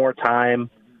for more time,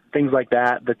 things like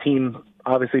that. The team,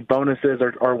 obviously, bonuses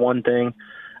are one thing.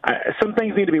 Some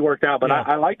things need to be worked out, but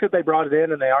I like that they brought it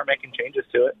in and they are making changes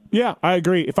to it. Yeah, I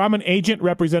agree. If I'm an agent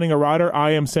representing a rider,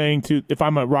 I am saying if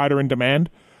I'm a rider in demand,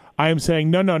 I am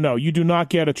saying, no, you do not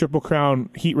get a Triple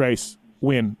Crown heat race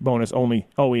win bonus only,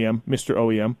 OEM, Mr.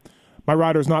 OEM. My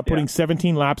rider is not putting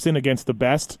 17 laps in against the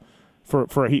best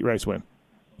for a heat race win.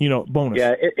 Bonus.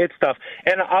 Yeah, it's tough.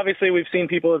 And obviously we've seen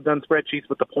people have done spreadsheets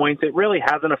with the points. It really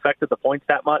hasn't affected the points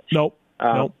that much. Nope.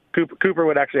 Cooper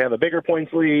would actually have a bigger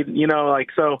points lead,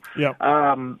 Yeah.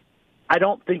 I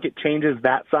don't think it changes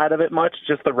that side of it much,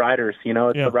 just the riders.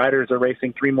 The riders are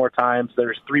racing 3 more times.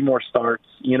 There's 3 more starts,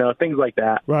 things like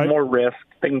that. Right. More risk,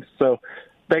 things. So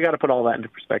they got to put all that into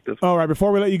perspective. All right,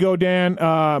 before we let you go, Dan,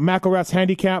 McElrath's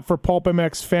handicap for Pulp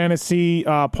MX Fantasy.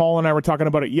 Paul and I were talking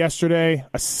about it yesterday.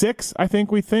 A 6, I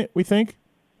think we think.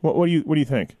 What do you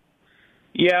think?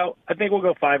 Yeah, I think we'll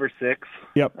go 5 or 6.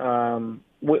 Yep.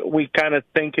 We kind of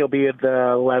think he'll be at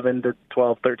the 11 to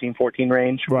 12, 13, 14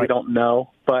 range. Right. We don't know.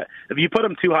 But if you put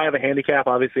him too high of a handicap,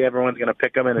 obviously everyone's going to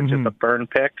pick him, and it's just a burn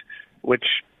pick, which,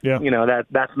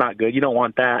 that's not good. You don't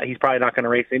want that. He's probably not going to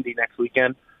race Indy next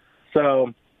weekend.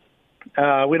 So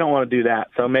we don't want to do that.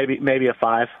 So maybe a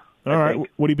 5. All right.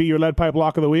 Would he be your lead pipe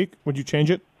lock of the week? Would you change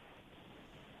it?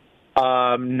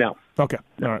 No. Okay.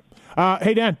 All right.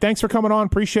 Hey, Dan, thanks for coming on.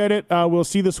 Appreciate it. We'll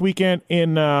see you this weekend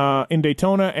in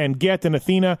Daytona and Get in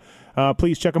Athena.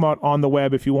 Please check them out on the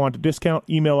web if you want a discount.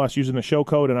 Email us using the show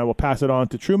code, and I will pass it on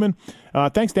to Truman.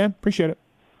 Thanks, Dan. Appreciate it.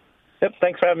 Yep.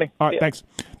 Thanks for having me. All right. Thanks.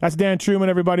 That's Dan Truman,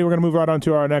 everybody. We're going to move right on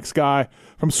to our next guy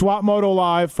from Swap Moto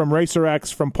Live, from Racer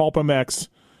X, from Pulp MX.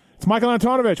 It's Michael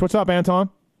Antonovich. What's up, Anton?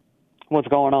 What's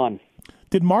going on?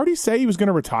 Did Marty say he was going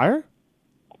to retire?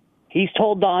 He's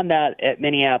told Don that at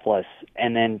Minneapolis,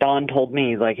 and then Don told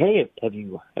me, he's like, hey, have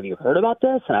you heard about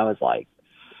this? And I was like,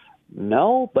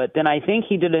 no. But then I think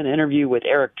he did an interview with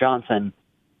Eric Johnson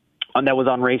that was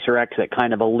on Racer X that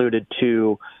kind of alluded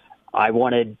to, I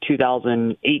wanted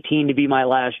 2018 to be my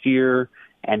last year,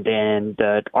 and then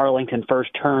the Arlington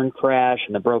first turn crash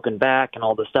and the broken back and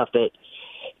all the stuff that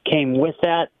came with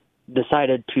that,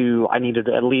 decided I needed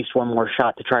at least one more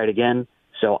shot to try it again.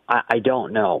 So I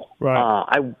don't know. Right.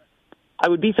 I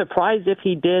would be surprised if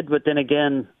he did, but then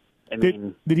again,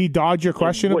 did he dodge your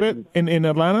question a bit in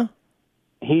Atlanta?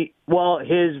 His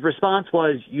response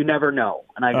was, you never know.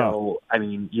 And I go,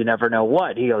 you never know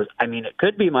what? He goes, it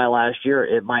could be my last year.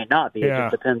 It might not be. Yeah. It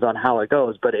just depends on how it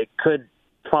goes, but it could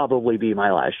probably be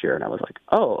my last year. And I was like,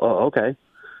 oh, okay.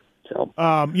 So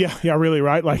yeah, really,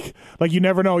 right? Like you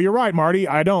never know. You're right, Marty.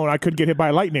 I don't. I could get hit by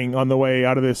lightning on the way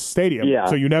out of this stadium. Yeah.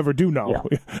 So you never do know.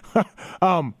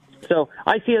 Yeah. So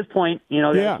I see his point. You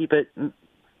know, yeah. Keep it.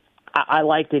 I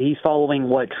like that he's following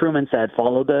what Truman said.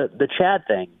 Follow the Chad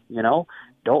thing. You know,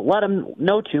 don't let him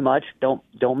know too much. Don't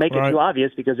make it too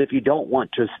obvious, because if you don't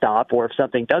want to stop, or if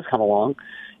something does come along,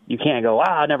 you can't go,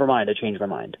 never mind, I changed my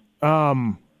mind.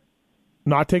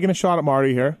 Not taking a shot at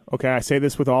Marty here. Okay, I say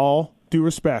this with all due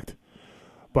respect,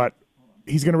 but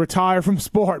he's going to retire from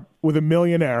sport with a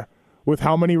millionaire with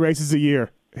how many races a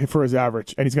year for his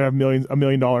average, and he's going to have $1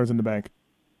 million in the bank.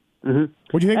 Mm-hmm.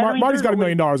 What do you think? Marty's got $1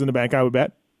 million in the bank, I would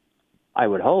bet. I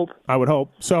would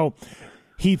hope. So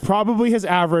he probably has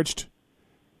averaged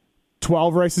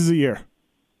 12 races a year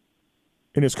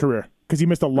in his career, because he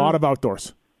missed a lot of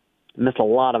outdoors. Missed a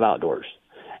lot of outdoors.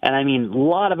 And I mean, a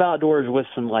lot of outdoors with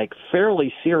some like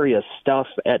fairly serious stuff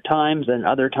at times, and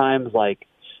other times like,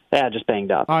 just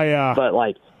banged up. But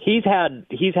like he's had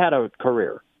a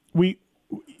career.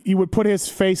 You would put his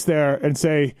face there and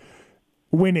say,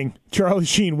 winning, Charlie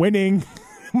Sheen, winning,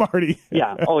 Marty.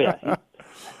 Yeah. Oh yeah.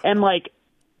 And like,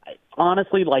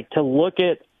 honestly, like to look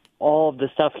at all of the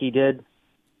stuff he did,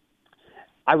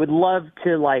 I would love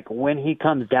to, like, when he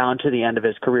comes down to the end of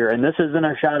his career, and this isn't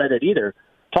a shot at it either,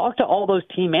 talk to all those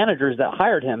team managers that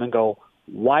hired him and go,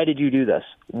 why did you do this?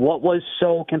 What was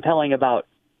so compelling about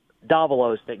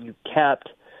Davalos that you kept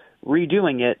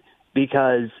redoing it?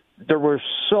 Because there were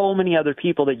so many other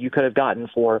people that you could have gotten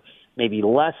for maybe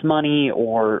less money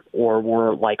or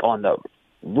were, like, on the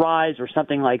rise or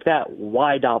something like that.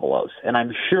 Why Davalos? And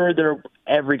I'm sure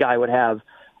every guy would have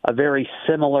a very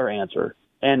similar answer.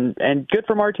 And good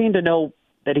for Martin to know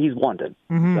that he's wanted.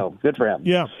 Mm-hmm. So good for him.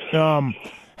 Yeah.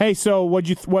 Hey, so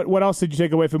what else did you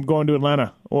take away from going to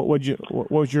Atlanta? What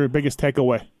was your biggest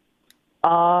takeaway?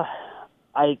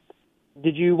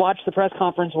 Did you watch the press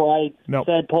conference where I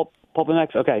said Pulp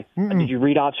MX? Okay. Did you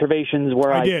read observations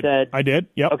where I said? I did.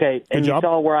 Yep. Okay. And you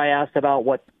saw where I asked about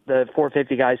what the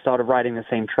 450 guys thought of riding the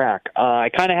same track.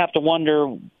 I kind of have to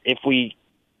wonder if we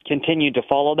continue to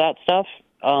follow that stuff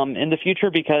in the future,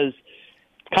 because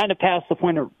kind of past the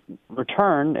point of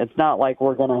return, it's not like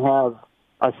we're going to have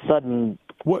a sudden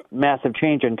massive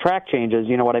change in track changes.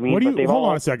 You know what I mean? Hold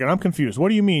on a second. I'm confused. What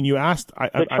do you mean? You asked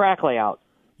the track layout.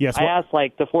 Yes. I asked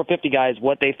like the 450 guys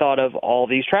what they thought of all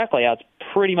these track layouts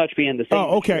pretty much being the same.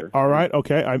 Oh, okay. Year. All right.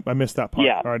 Okay. I missed that part.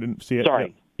 Yeah. Or I didn't see it.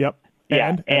 Sorry. Yep.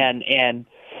 And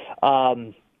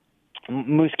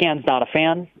Muscan's not a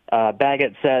fan.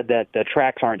 Baggett said that the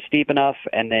tracks aren't steep enough.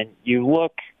 And then you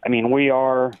look, I mean, we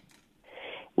are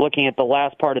looking at the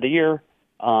last part of the year.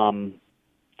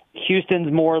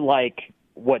 Houston's more like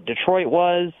what Detroit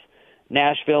was.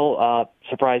 Nashville,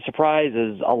 surprise, surprise,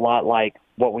 is a lot like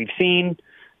what we've seen.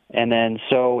 And then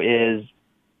so is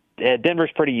Denver's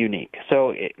pretty unique.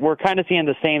 So we're kind of seeing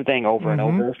the same thing over and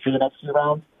over for the next few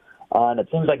rounds. And it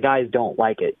seems like guys don't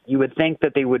like it. You would think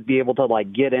that they would be able to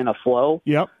like get in a flow.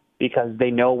 Yep. Because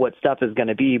they know what stuff is going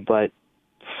to be, but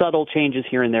subtle changes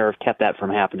here and there have kept that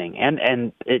from happening.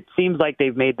 And it seems like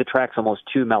they've made the tracks almost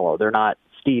too mellow. They're not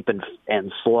steep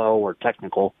and slow or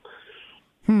technical.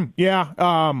 Yeah.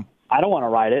 I don't want to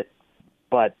ride it,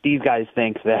 but these guys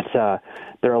think that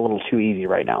they're a little too easy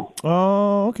right now.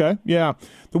 Oh, okay. Yeah.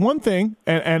 The one thing,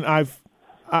 and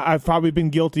I've probably been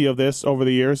guilty of this over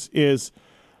the years, is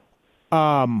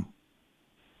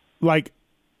like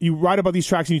you write about these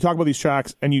tracks and you talk about these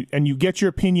tracks and you get your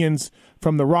opinions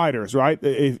from the riders, right?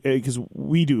 Because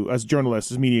we do as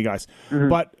journalists, as media guys. Mm-hmm.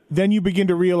 But then you begin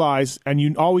to realize, and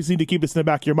you always need to keep this in the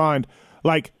back of your mind,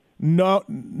 like not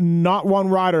one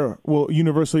rider will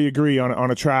universally agree on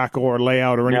a track or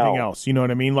layout or anything else. You know what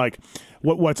I mean? Like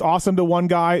what's awesome to one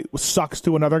guy sucks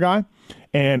to another guy,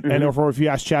 and if you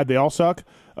ask Chad, they all suck.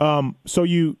 So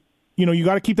you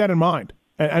got to keep that in mind.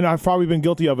 And I've probably been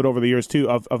guilty of it over the years too,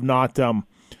 of not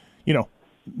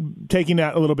taking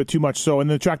that a little bit too much. So, and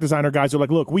the track designer guys are like,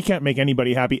 look, we can't make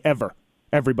anybody happy ever.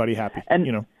 Everybody happy.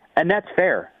 And that's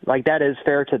fair. Like that is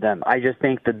fair to them. I just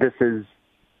think that this is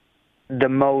the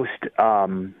most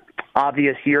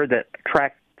obvious year that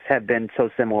tracks have been so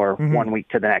similar one week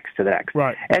to the next.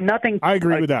 Right. And nothing. I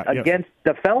agree with that. Against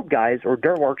the Feld guys or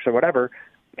Dirtworks or whatever.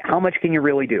 How much can you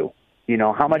really do?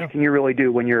 How much can you really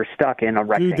do when you're stuck in a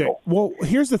rectangle? Well,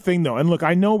 here's the thing, though. And look,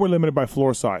 I know we're limited by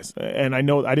floor size. And I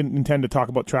know I didn't intend to talk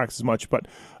about tracks as much, but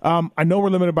I know we're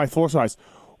limited by floor size.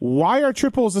 Why are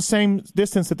triples the same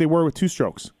distance that they were with two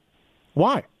strokes?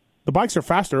 Why? The bikes are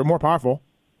faster, more powerful.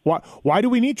 Why do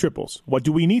we need triples? What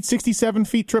do we need 67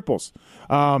 feet triples?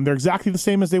 They're exactly the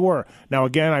same as they were. Now,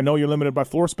 again, I know you're limited by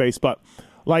floor space, but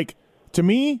like to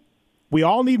me, we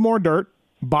all need more dirt.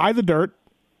 Buy the dirt.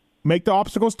 make the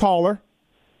obstacles taller,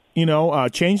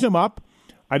 change them up.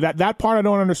 That part I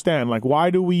don't understand. Like, why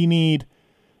do we need,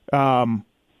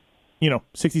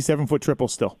 67-foot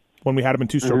triples still when we had them in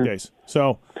two-stroke days?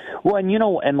 So, well, and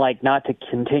not to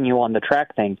continue on the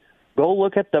track thing, go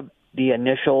look at the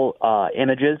initial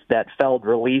images that Feld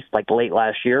released like late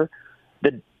last year.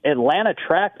 The Atlanta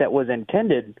track that was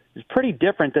intended is pretty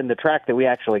different than the track that we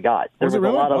actually got. There was it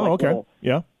really? A lot of okay.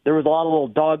 Yeah. There was a lot of little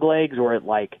dog legs where it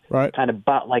kind of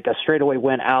like a straightaway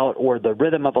went out, or the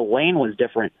rhythm of a lane was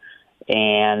different.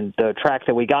 And the track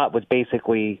that we got was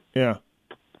basically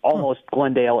almost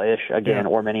Glendale-ish again,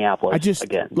 or Minneapolis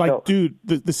again. Dude,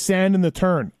 the sand in the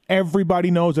turn, everybody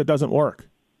knows that doesn't work.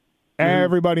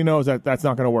 Everybody knows that that's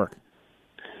not going to work.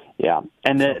 Yeah,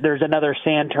 and there's another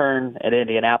sand turn at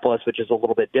Indianapolis, which is a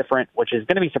little bit different, which is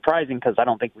going to be surprising because I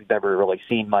don't think we've ever really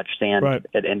seen much sand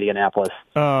at Indianapolis.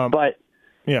 But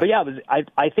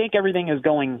I think everything is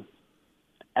going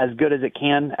as good as it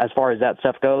can as far as that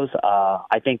stuff goes.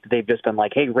 I think they've just been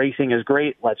like, hey, racing is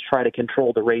great. Let's try to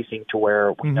control the racing to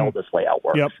where we know this layout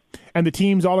works. Yep. And the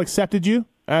teams all accepted you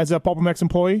as a PulpMX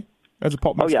employee, as a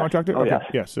PulpMX contractor? Oh, okay.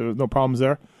 Yes, so no problems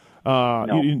there.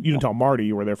 No. You didn't tell Marty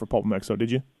you were there for PulpMX, so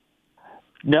did you?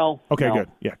 No. Okay, no. good.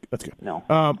 Yeah, that's good. No.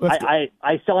 I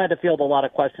still had to field a lot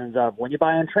of questions of, when you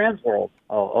buy on Transworld?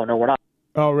 Oh, no, we're not.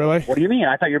 Oh, really? What do you mean?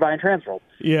 I thought you were buying Transworld.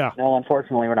 Yeah. No,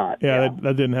 unfortunately, we're not. Yeah,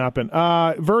 that didn't happen.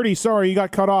 Verdi, sorry, you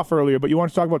got cut off earlier, but you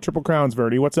want to talk about Triple Crowns,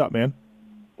 Verdi. What's up, man?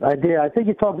 I did. I think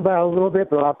you talked about it a little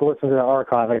bit, but I'll have to listen to the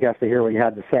archive, I guess, to hear what you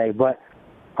had to say. But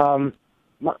the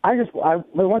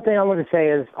one thing I want to say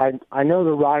is I know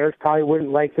the riders probably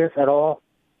wouldn't like this at all,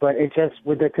 but it's just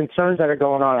with the concerns that are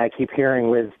going on, I keep hearing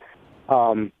with,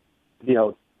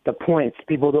 the points.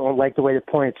 People don't like the way the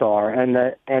points are, and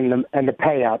the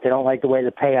payout. They don't like the way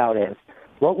the payout is.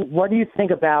 What do you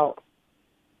think about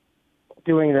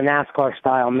doing the NASCAR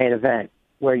style main event,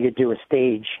 where you do a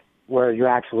stage where you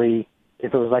actually,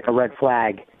 if it was like a red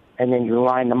flag, and then you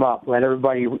line them up, let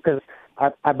everybody, because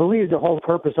I believe the whole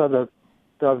purpose of the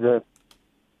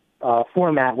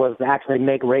format was to actually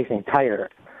make racing tighter.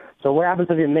 So what happens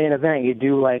if the main event you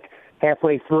do like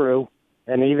halfway through,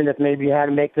 and even if maybe you had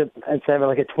to make instead of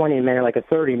like a 20-minute, like a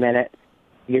 30-minute,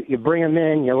 you bring them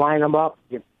in, you line them up,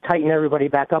 you tighten everybody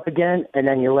back up again, and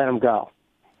then you let them go.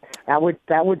 That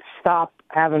would stop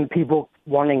having people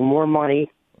wanting more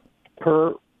money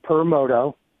per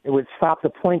moto. It would stop the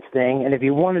points thing, and if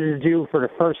you wanted to do for the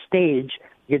first stage,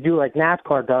 you could do like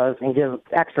NASCAR does and give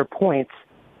extra points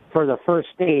for the first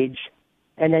stage,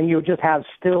 and then you would just have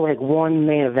still like one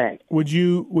main event. Would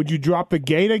you drop the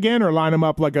gate again, or line them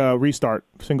up like a restart,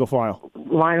 single file?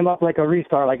 Line them up like a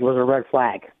restart, like it was a red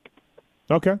flag.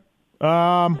 Okay.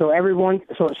 So everyone,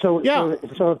 so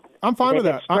I'm fine with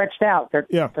that. Stretched out, they're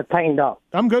tightened up.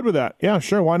 I'm good with that. Yeah,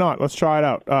 sure. Why not? Let's try it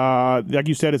out. Like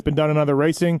you said, it's been done in other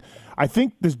racing. I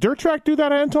think, does Dirt Track do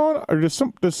that, Anton, or does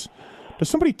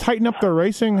somebody tighten up their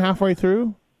racing halfway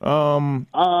through?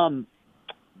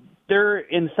 They're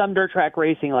in some dirt track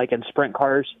racing, like in sprint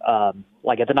cars,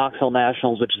 like at the Knoxville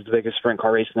Nationals, which is the biggest sprint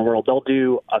car race in the world. They'll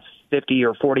do a 50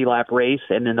 or 40 lap race,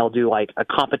 and then they'll do like a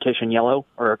competition yellow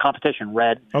or a competition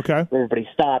red. Okay. Where everybody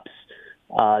stops.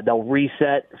 They'll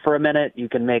reset for a minute. You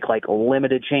can make like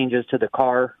limited changes to the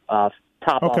car,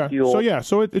 top off fuel.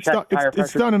 So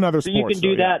it's done in other sports. So you can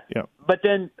do that. Yeah. But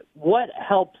then what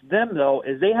helps them though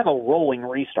is they have a rolling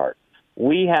restart.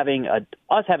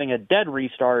 Us having a dead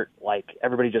restart, like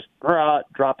everybody just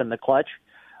dropping the clutch,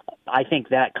 I think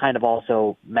that kind of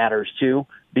also matters too,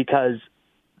 because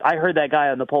I heard that guy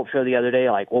on the Pulp Show the other day,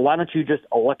 like, well, why don't you just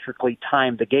electrically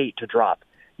time the gate to drop?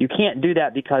 You can't do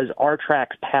that because our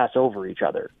tracks pass over each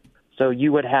other. So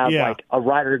you would have like a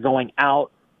rider going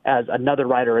out as another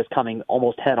rider is coming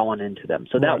almost head on into them.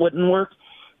 So that wouldn't work,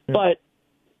 but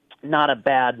not a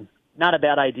bad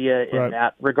idea in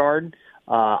that regard.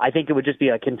 I think it would just be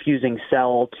a confusing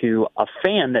sell to a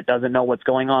fan that doesn't know what's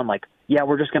going on. Like,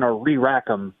 we're just going to re-rack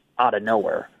them out of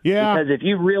nowhere. Yeah. Because if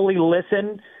you really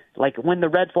listen, like when the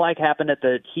red flag happened at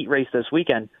the heat race this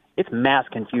weekend, it's mass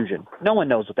confusion. No one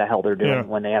knows what the hell they're doing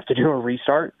when they have to do a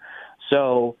restart.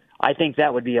 So I think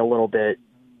that would be a little bit.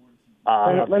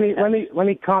 Let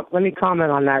me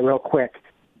comment on that real quick.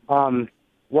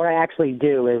 What I actually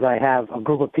do is I have a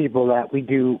group of people that we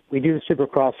do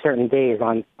Supercross certain days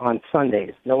on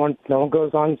Sundays. No one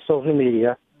goes on social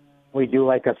media. We do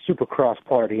like a Supercross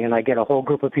party, and I get a whole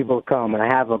group of people to come. And I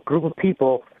have a group of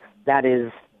people that is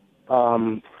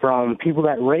from people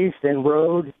that race and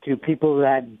rode to people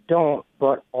that don't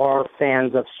but are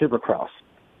fans of Supercross.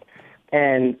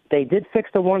 And they did fix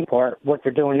the one part. What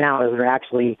they're doing now is they're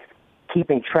actually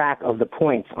keeping track of the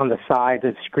points on the side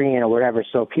of the screen or whatever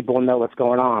so people know what's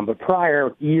going on. But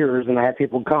prior years, and I had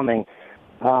people coming,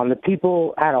 the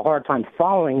people had a hard time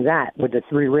following that with the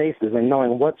 3 races and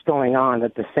knowing what's going on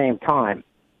at the same time.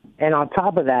 And on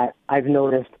top of that, I've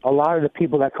noticed a lot of the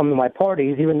people that come to my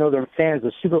parties, even though they're fans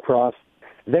of Supercross,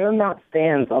 they're not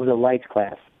fans of the lights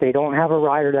class. They don't have a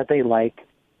rider that they like.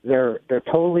 They're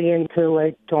totally into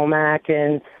like Tomac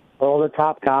and all the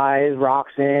top guys,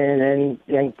 Roxon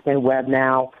and Webb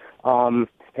now. And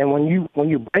when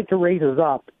you break the races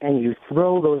up and you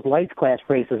throw those lights class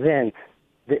races in,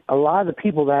 a lot of the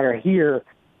people that are here,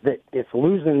 that it's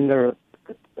losing their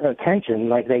attention.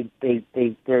 Like they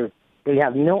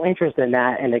have no interest in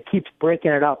that, and it keeps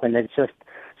breaking it up, and it's just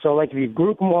so like if you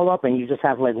group them all up and you just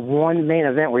have like one main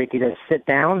event where you can just sit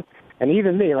down. And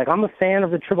even me, like I'm a fan of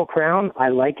the Triple Crown, I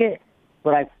like it,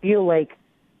 but I feel like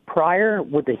prior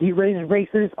with the heat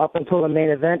races up until the main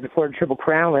event before the Triple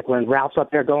Crown, like when Ralph's up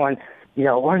there going,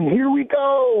 and here we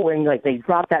go, and like they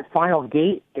drop that final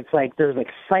gate, it's like there's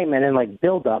excitement and like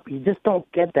build up. You just don't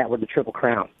get that with the Triple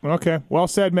Crown. Okay, well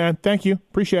said, man. Thank you,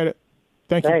 appreciate it.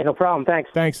 Thank you. Hey, no problem.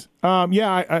 Thanks.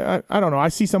 Yeah, I don't know. I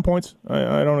see some points.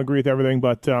 I don't agree with everything,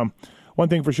 but one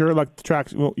thing for sure, like the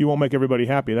tracks, you won't make everybody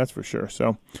happy. That's for sure.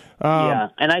 So yeah,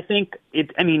 and I think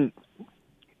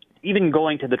even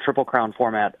going to the Triple Crown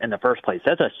format in the first place,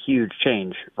 that's a huge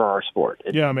change for our sport.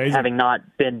 Amazing. Having not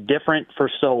been different for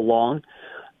so long,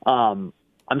 I'm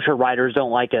sure riders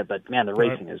don't like it, but man, the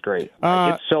racing is great.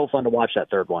 It's so fun to watch that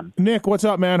third one. Nick, what's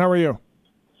up, man? How are you?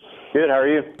 Good. How are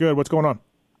you? Good. What's going on?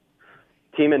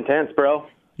 Team Intense, bro.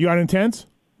 You got an Intense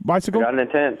bicycle? I got an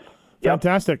Intense.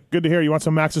 Fantastic. Good to hear. You want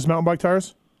some Matthes mountain bike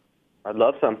tires? I'd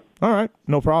love some. All right.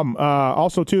 No problem.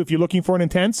 Also, too, if you're looking for an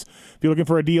Intense, if you're looking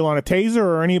for a deal on a Taser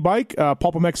or any bike,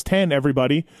 PulpMX 10,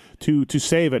 everybody, to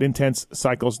save at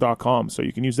intensecycles.com. So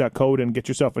you can use that code and get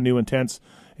yourself a new Intense.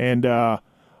 And, all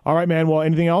right, man. Well,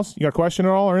 anything else? You got a question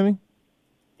at all or anything?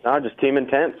 No, just Team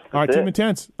Intense. All right, Team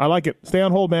Intense. I like it. Stay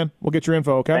on hold, man. We'll get your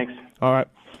info, okay? Thanks. All right.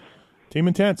 Team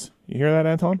Intense. You hear that,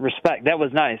 Anton? Respect. That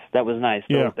was nice.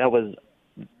 Yeah. That was,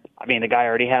 the guy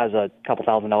already has a couple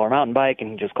 $1,000 mountain bike,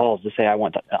 and he just calls to say, I'm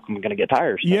going to get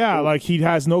tires. Yeah, like he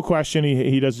has no question.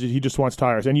 He just wants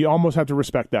tires, and you almost have to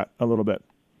respect that a little bit.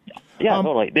 Yeah,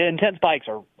 totally. The Intense bikes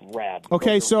are rad.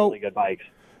 Okay, Those are so really good bikes.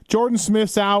 Jordan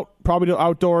Smith's out, probably to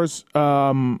outdoors.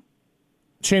 Shane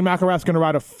McElrath's going to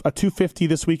ride a 250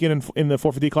 this weekend in the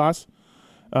 450 class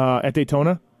at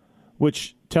Daytona,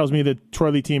 which tells me the Troy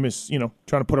Lee team is,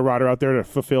 trying to put a rider out there to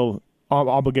fulfill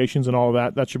obligations and all of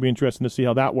that. That should be interesting to see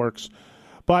how that works.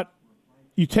 But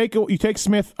you take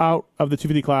Smith out of the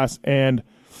 250 class, and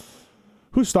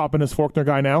who's stopping this Faulkner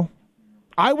guy now?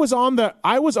 I was on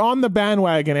the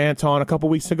bandwagon, Anton, a couple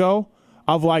weeks ago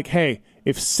of like, hey,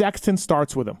 if Sexton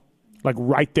starts with him, like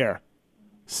right there,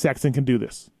 Sexton can do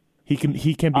this. He can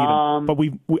beat him. But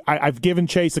I've given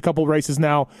Chase a couple races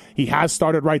now. He has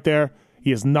started right there. He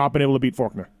has not been able to beat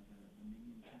Faulkner.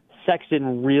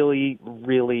 Sexton really,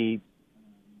 really,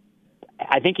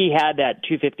 I think he had that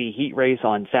 250 heat race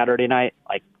on Saturday night.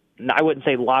 Like, I wouldn't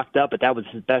say locked up, but that was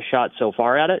his best shot so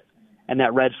far at it. And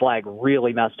that red flag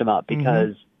really messed him up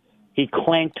because he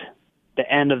clanked the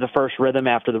end of the first rhythm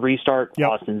after the restart. Yep.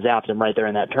 Austin zapped him right there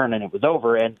in that turn, and it was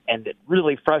over. And it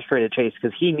really frustrated Chase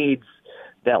because he needs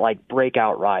that, like,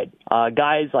 breakout ride.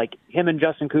 Guys like him and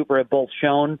Justin Cooper have both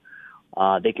shown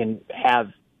they can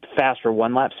have faster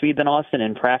one-lap speed than Austin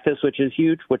in practice, which is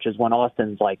huge, which is when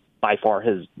Austin's, like, by far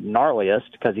his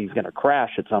gnarliest because he's going to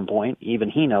crash at some point. Even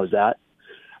he knows that.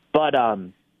 But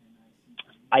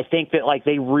I think that, like,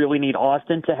 they really need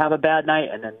Austin to have a bad night,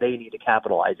 and then they need to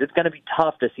capitalize. It's going to be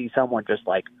tough to see someone just,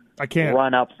 like,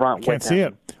 run up front. I can't see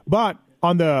it. But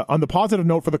on the positive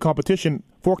note for the competition,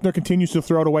 Faulkner continues to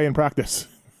throw it away in practice.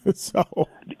 So,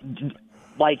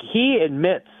 like, he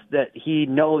admits that he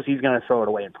knows he's going to throw it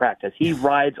away in practice. He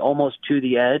rides almost to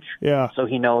the edge. Yeah. So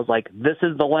he knows, like, this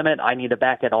is the limit. I need to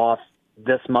back it off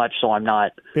this much so I'm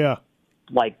not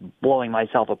like blowing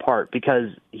myself apart because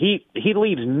he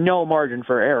leaves no margin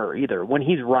for error either. When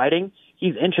he's riding,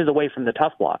 he's inches away from the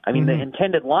tough block. I mean, the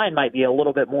intended line might be a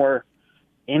little bit more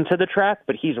into the track,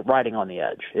 but he's riding on the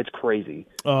edge. It's crazy.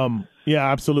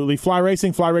 Yeah, absolutely. Fly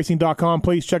Racing, flyracing.com.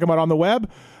 Please check them out on the web.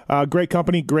 Great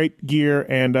company, great gear,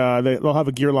 and they'll have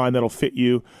a gear line that'll fit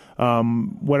you,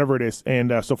 whatever it is. And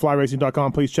so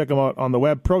flyracing.com, please check them out on the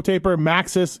web. Pro Taper,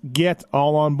 Matthes, get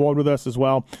all on board with us as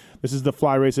well. This is the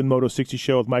Fly Racing Moto 60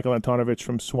 show with Michael Antonovich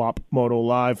from Swap Moto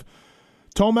Live.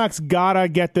 Tomac's gotta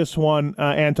get this one,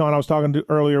 Anton. I was talking to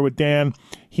earlier with Dan.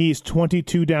 He's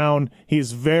 22 down.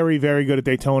 He's very, very good at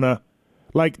Daytona.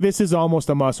 Like, this is almost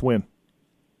a must-win.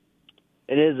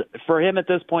 It is for him at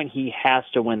this point. He has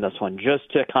to win this one just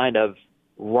to kind of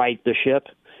right the ship.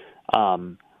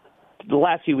 The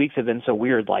last few weeks have been so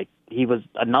weird. Like, he was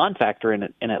a non-factor in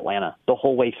Atlanta the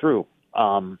whole way through,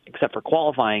 except for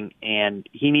qualifying, and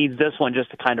he needs this one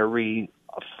just to kind of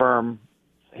reaffirm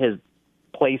his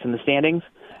place in the standings,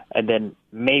 and then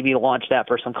maybe launch that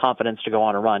for some confidence to go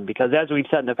on a run. Because as we've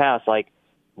said in the past, like,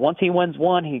 once he wins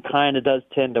one, he kind of does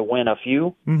tend to win a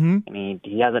few. Mm-hmm. I mean,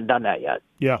 he hasn't done that yet.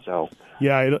 Yeah. So he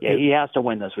has to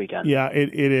win this weekend. Yeah,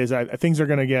 it is. Things are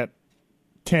going to get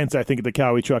tense, I think, at the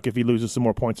Cowie truck if he loses some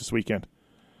more points this weekend.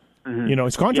 Mm-hmm.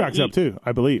 His contract's up too,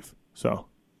 I believe. So.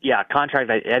 Yeah,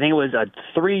 contract. I think it was a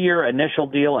 3-year initial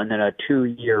deal and then a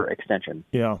 2-year extension.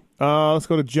 Yeah. Let's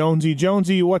go to Jonesy.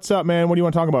 Jonesy, what's up, man? What do you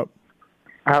want to talk about?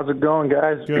 How's it going,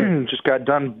 guys? Good. Just got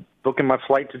done booking my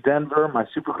flight to Denver, my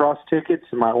Supercross tickets,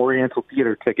 and my Oriental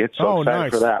Theater tickets. So excited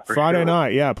nice. for that. Friday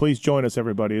night. Yeah, please join us,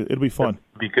 everybody. It'll be fun.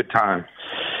 It'll be a good time.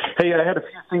 Hey, I had a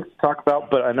few things to talk about,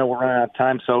 but I know we're running out of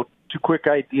time, so 2 quick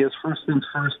ideas. First things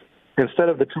first, instead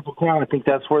of the Triple Crown, I think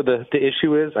that's where the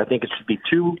issue is. I think it should be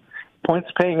 2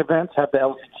 points-paying events. Have the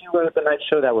LCQ at the night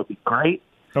show. That would be great.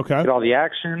 Okay. Get all the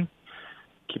action.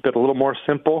 Keep it a little more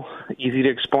simple, easy to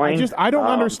explain. I don't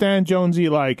understand, Jonesy,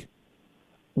 like,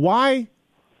 why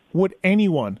would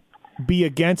anyone be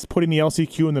against putting the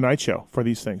LCQ in the night show for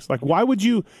these things? Like, why would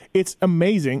you? It's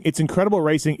amazing. It's incredible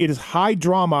racing. It is high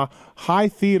drama, high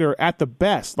theater at the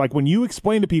best. Like, when you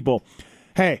explain to people,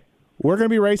 hey, we're going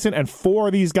to be racing and 4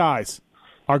 of these guys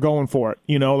are going for it.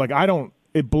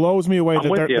 It blows me away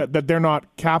that they're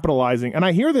not capitalizing. And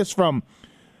I hear this from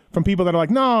people that are like,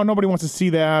 no, nobody wants to see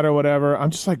that or whatever. I'm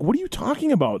just like, what are you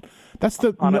talking about? That's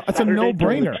a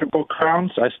no-brainer. Triple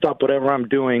Crowns, I stop whatever I'm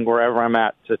doing wherever I'm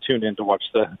at to tune in to watch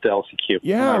the LCQ.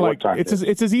 Yeah, like it's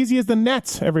as easy as the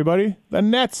Nets, everybody. The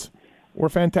Nets were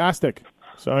fantastic.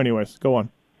 So anyways, go on.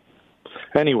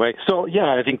 Anyway, so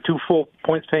yeah, I think 2 full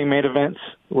points-paying main events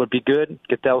would be good.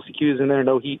 Get the LCQs in there,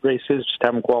 no heat races, just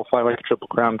have them qualify like a Triple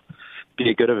Crown. Be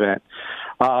a good event.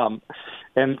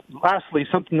 And lastly,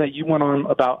 something that you went on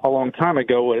about a long time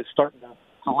ago, what it's starting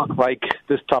to look like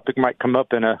this topic might come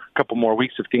up in a couple more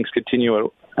weeks if things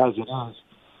continue as it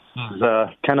is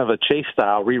kind of a chase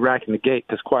style, re-racking the gate,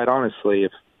 because quite honestly,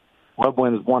 if Webb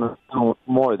wins one or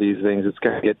more of these things, it's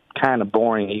going to get kind of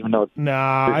boring, even though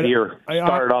this year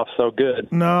started off so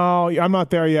good. No, I'm not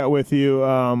there yet with you.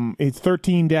 It's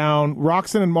 13 down.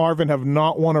 Roxon and Marvin have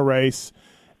not won a race,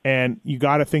 and you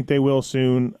got to think they will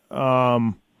soon.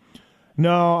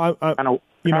 No, I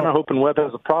kind of hoping Webb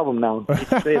has a problem now. You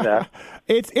can say that.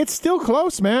 It's still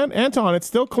close, man. Anton, it's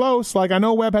still close. Like, I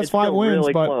know Webb has 5 wins,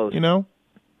 really but close.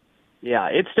 Yeah,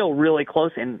 it's still really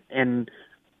close, and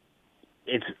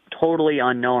it's totally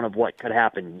unknown of what could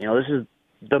happen. This is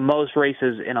the most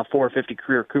races in a 450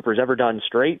 career Cooper's ever done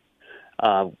straight.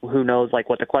 Who knows, like,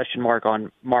 what the question mark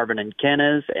on Marvin and Ken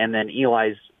is, and then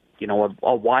Eli's,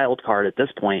 a wild card at this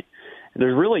point.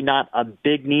 There's really not a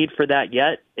big need for that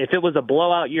yet. If it was a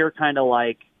blowout year, kind of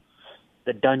like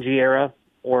the Dungey era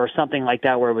or something like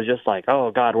that, where it was just like, oh,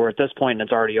 God, we're at this point and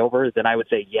it's already over, then I would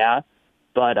say yeah.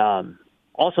 But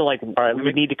also, like, all right, we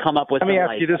would need to come up with... Let me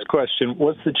ask you this question.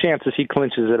 What's the chances he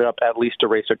clinches it up at least a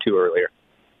race or 2 earlier?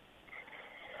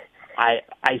 I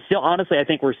still, honestly, I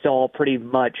think we're still pretty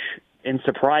much in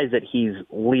surprise that he's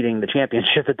leading the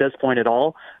championship at this point at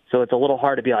all. So it's a little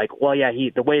hard to be like, well, yeah,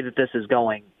 the way that this is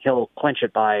going, he'll clinch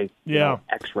it by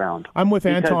X round. I'm with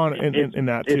Because Anton in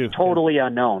that, too. It's totally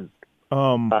unknown.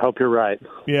 I hope you're right.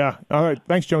 Yeah. All right.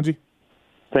 Thanks, Jonesy.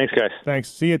 Thanks, guys. Thanks.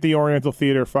 See you at the Oriental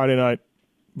Theater Friday night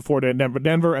before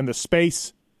Denver and the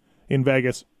Space in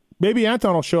Vegas. Maybe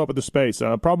Anton will show up at the Space.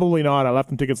 Probably not. I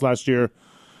left him tickets last year.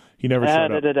 He never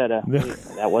showed up.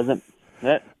 That wasn't...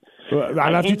 I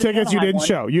left you tickets. You didn't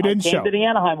show. You didn't show. I came to the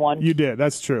Anaheim one. You did.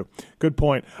 That's true. Good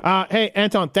point. Hey,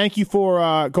 Anton, thank you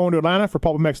for going to Atlanta for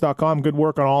PulpMX.com. Good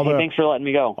work on all the. Thanks for letting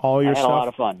me go. All your I had stuff. a lot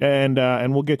of fun.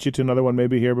 And we'll get you to another one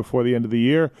maybe here before the end of the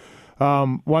year.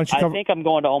 Why don't you cover? I think I'm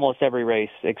going to almost every race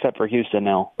except for Houston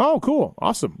now. Oh, cool.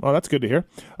 Awesome. Oh, that's good to hear.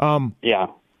 Yeah.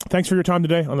 Thanks for your time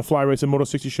today on the Fly Race and Moto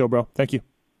 60 show, bro. Thank you.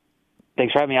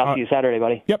 Thanks for having me. I'll see you Saturday,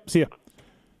 buddy. Yep. See ya.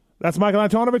 That's Michael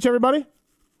Antonovich, everybody.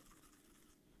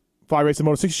 Fly Race and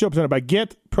Moto 60 show presented by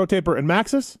Git, Pro Taper, and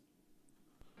Maxis.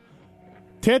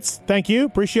 Tits, thank you.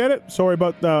 Appreciate it. Sorry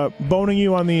about boning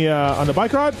you on the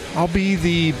bike ride. I'll be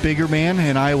the bigger man,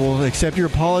 and I will accept your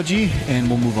apology, and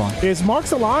we'll move on. Is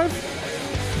Mark's alive?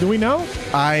 Do we know?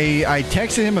 I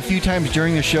texted him a few times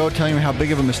during the show telling him how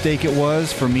big of a mistake it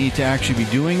was for me to actually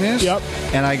be doing this. Yep.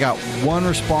 And I got one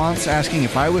response asking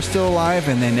if I was still alive,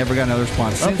 and then never got another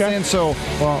response since then. So,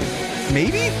 well,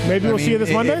 Maybe we'll see you this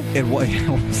Monday.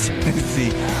 We'll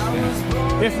see.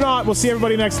 If not, we'll see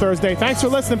everybody next Thursday. Thanks for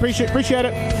listening. Appreciate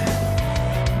it.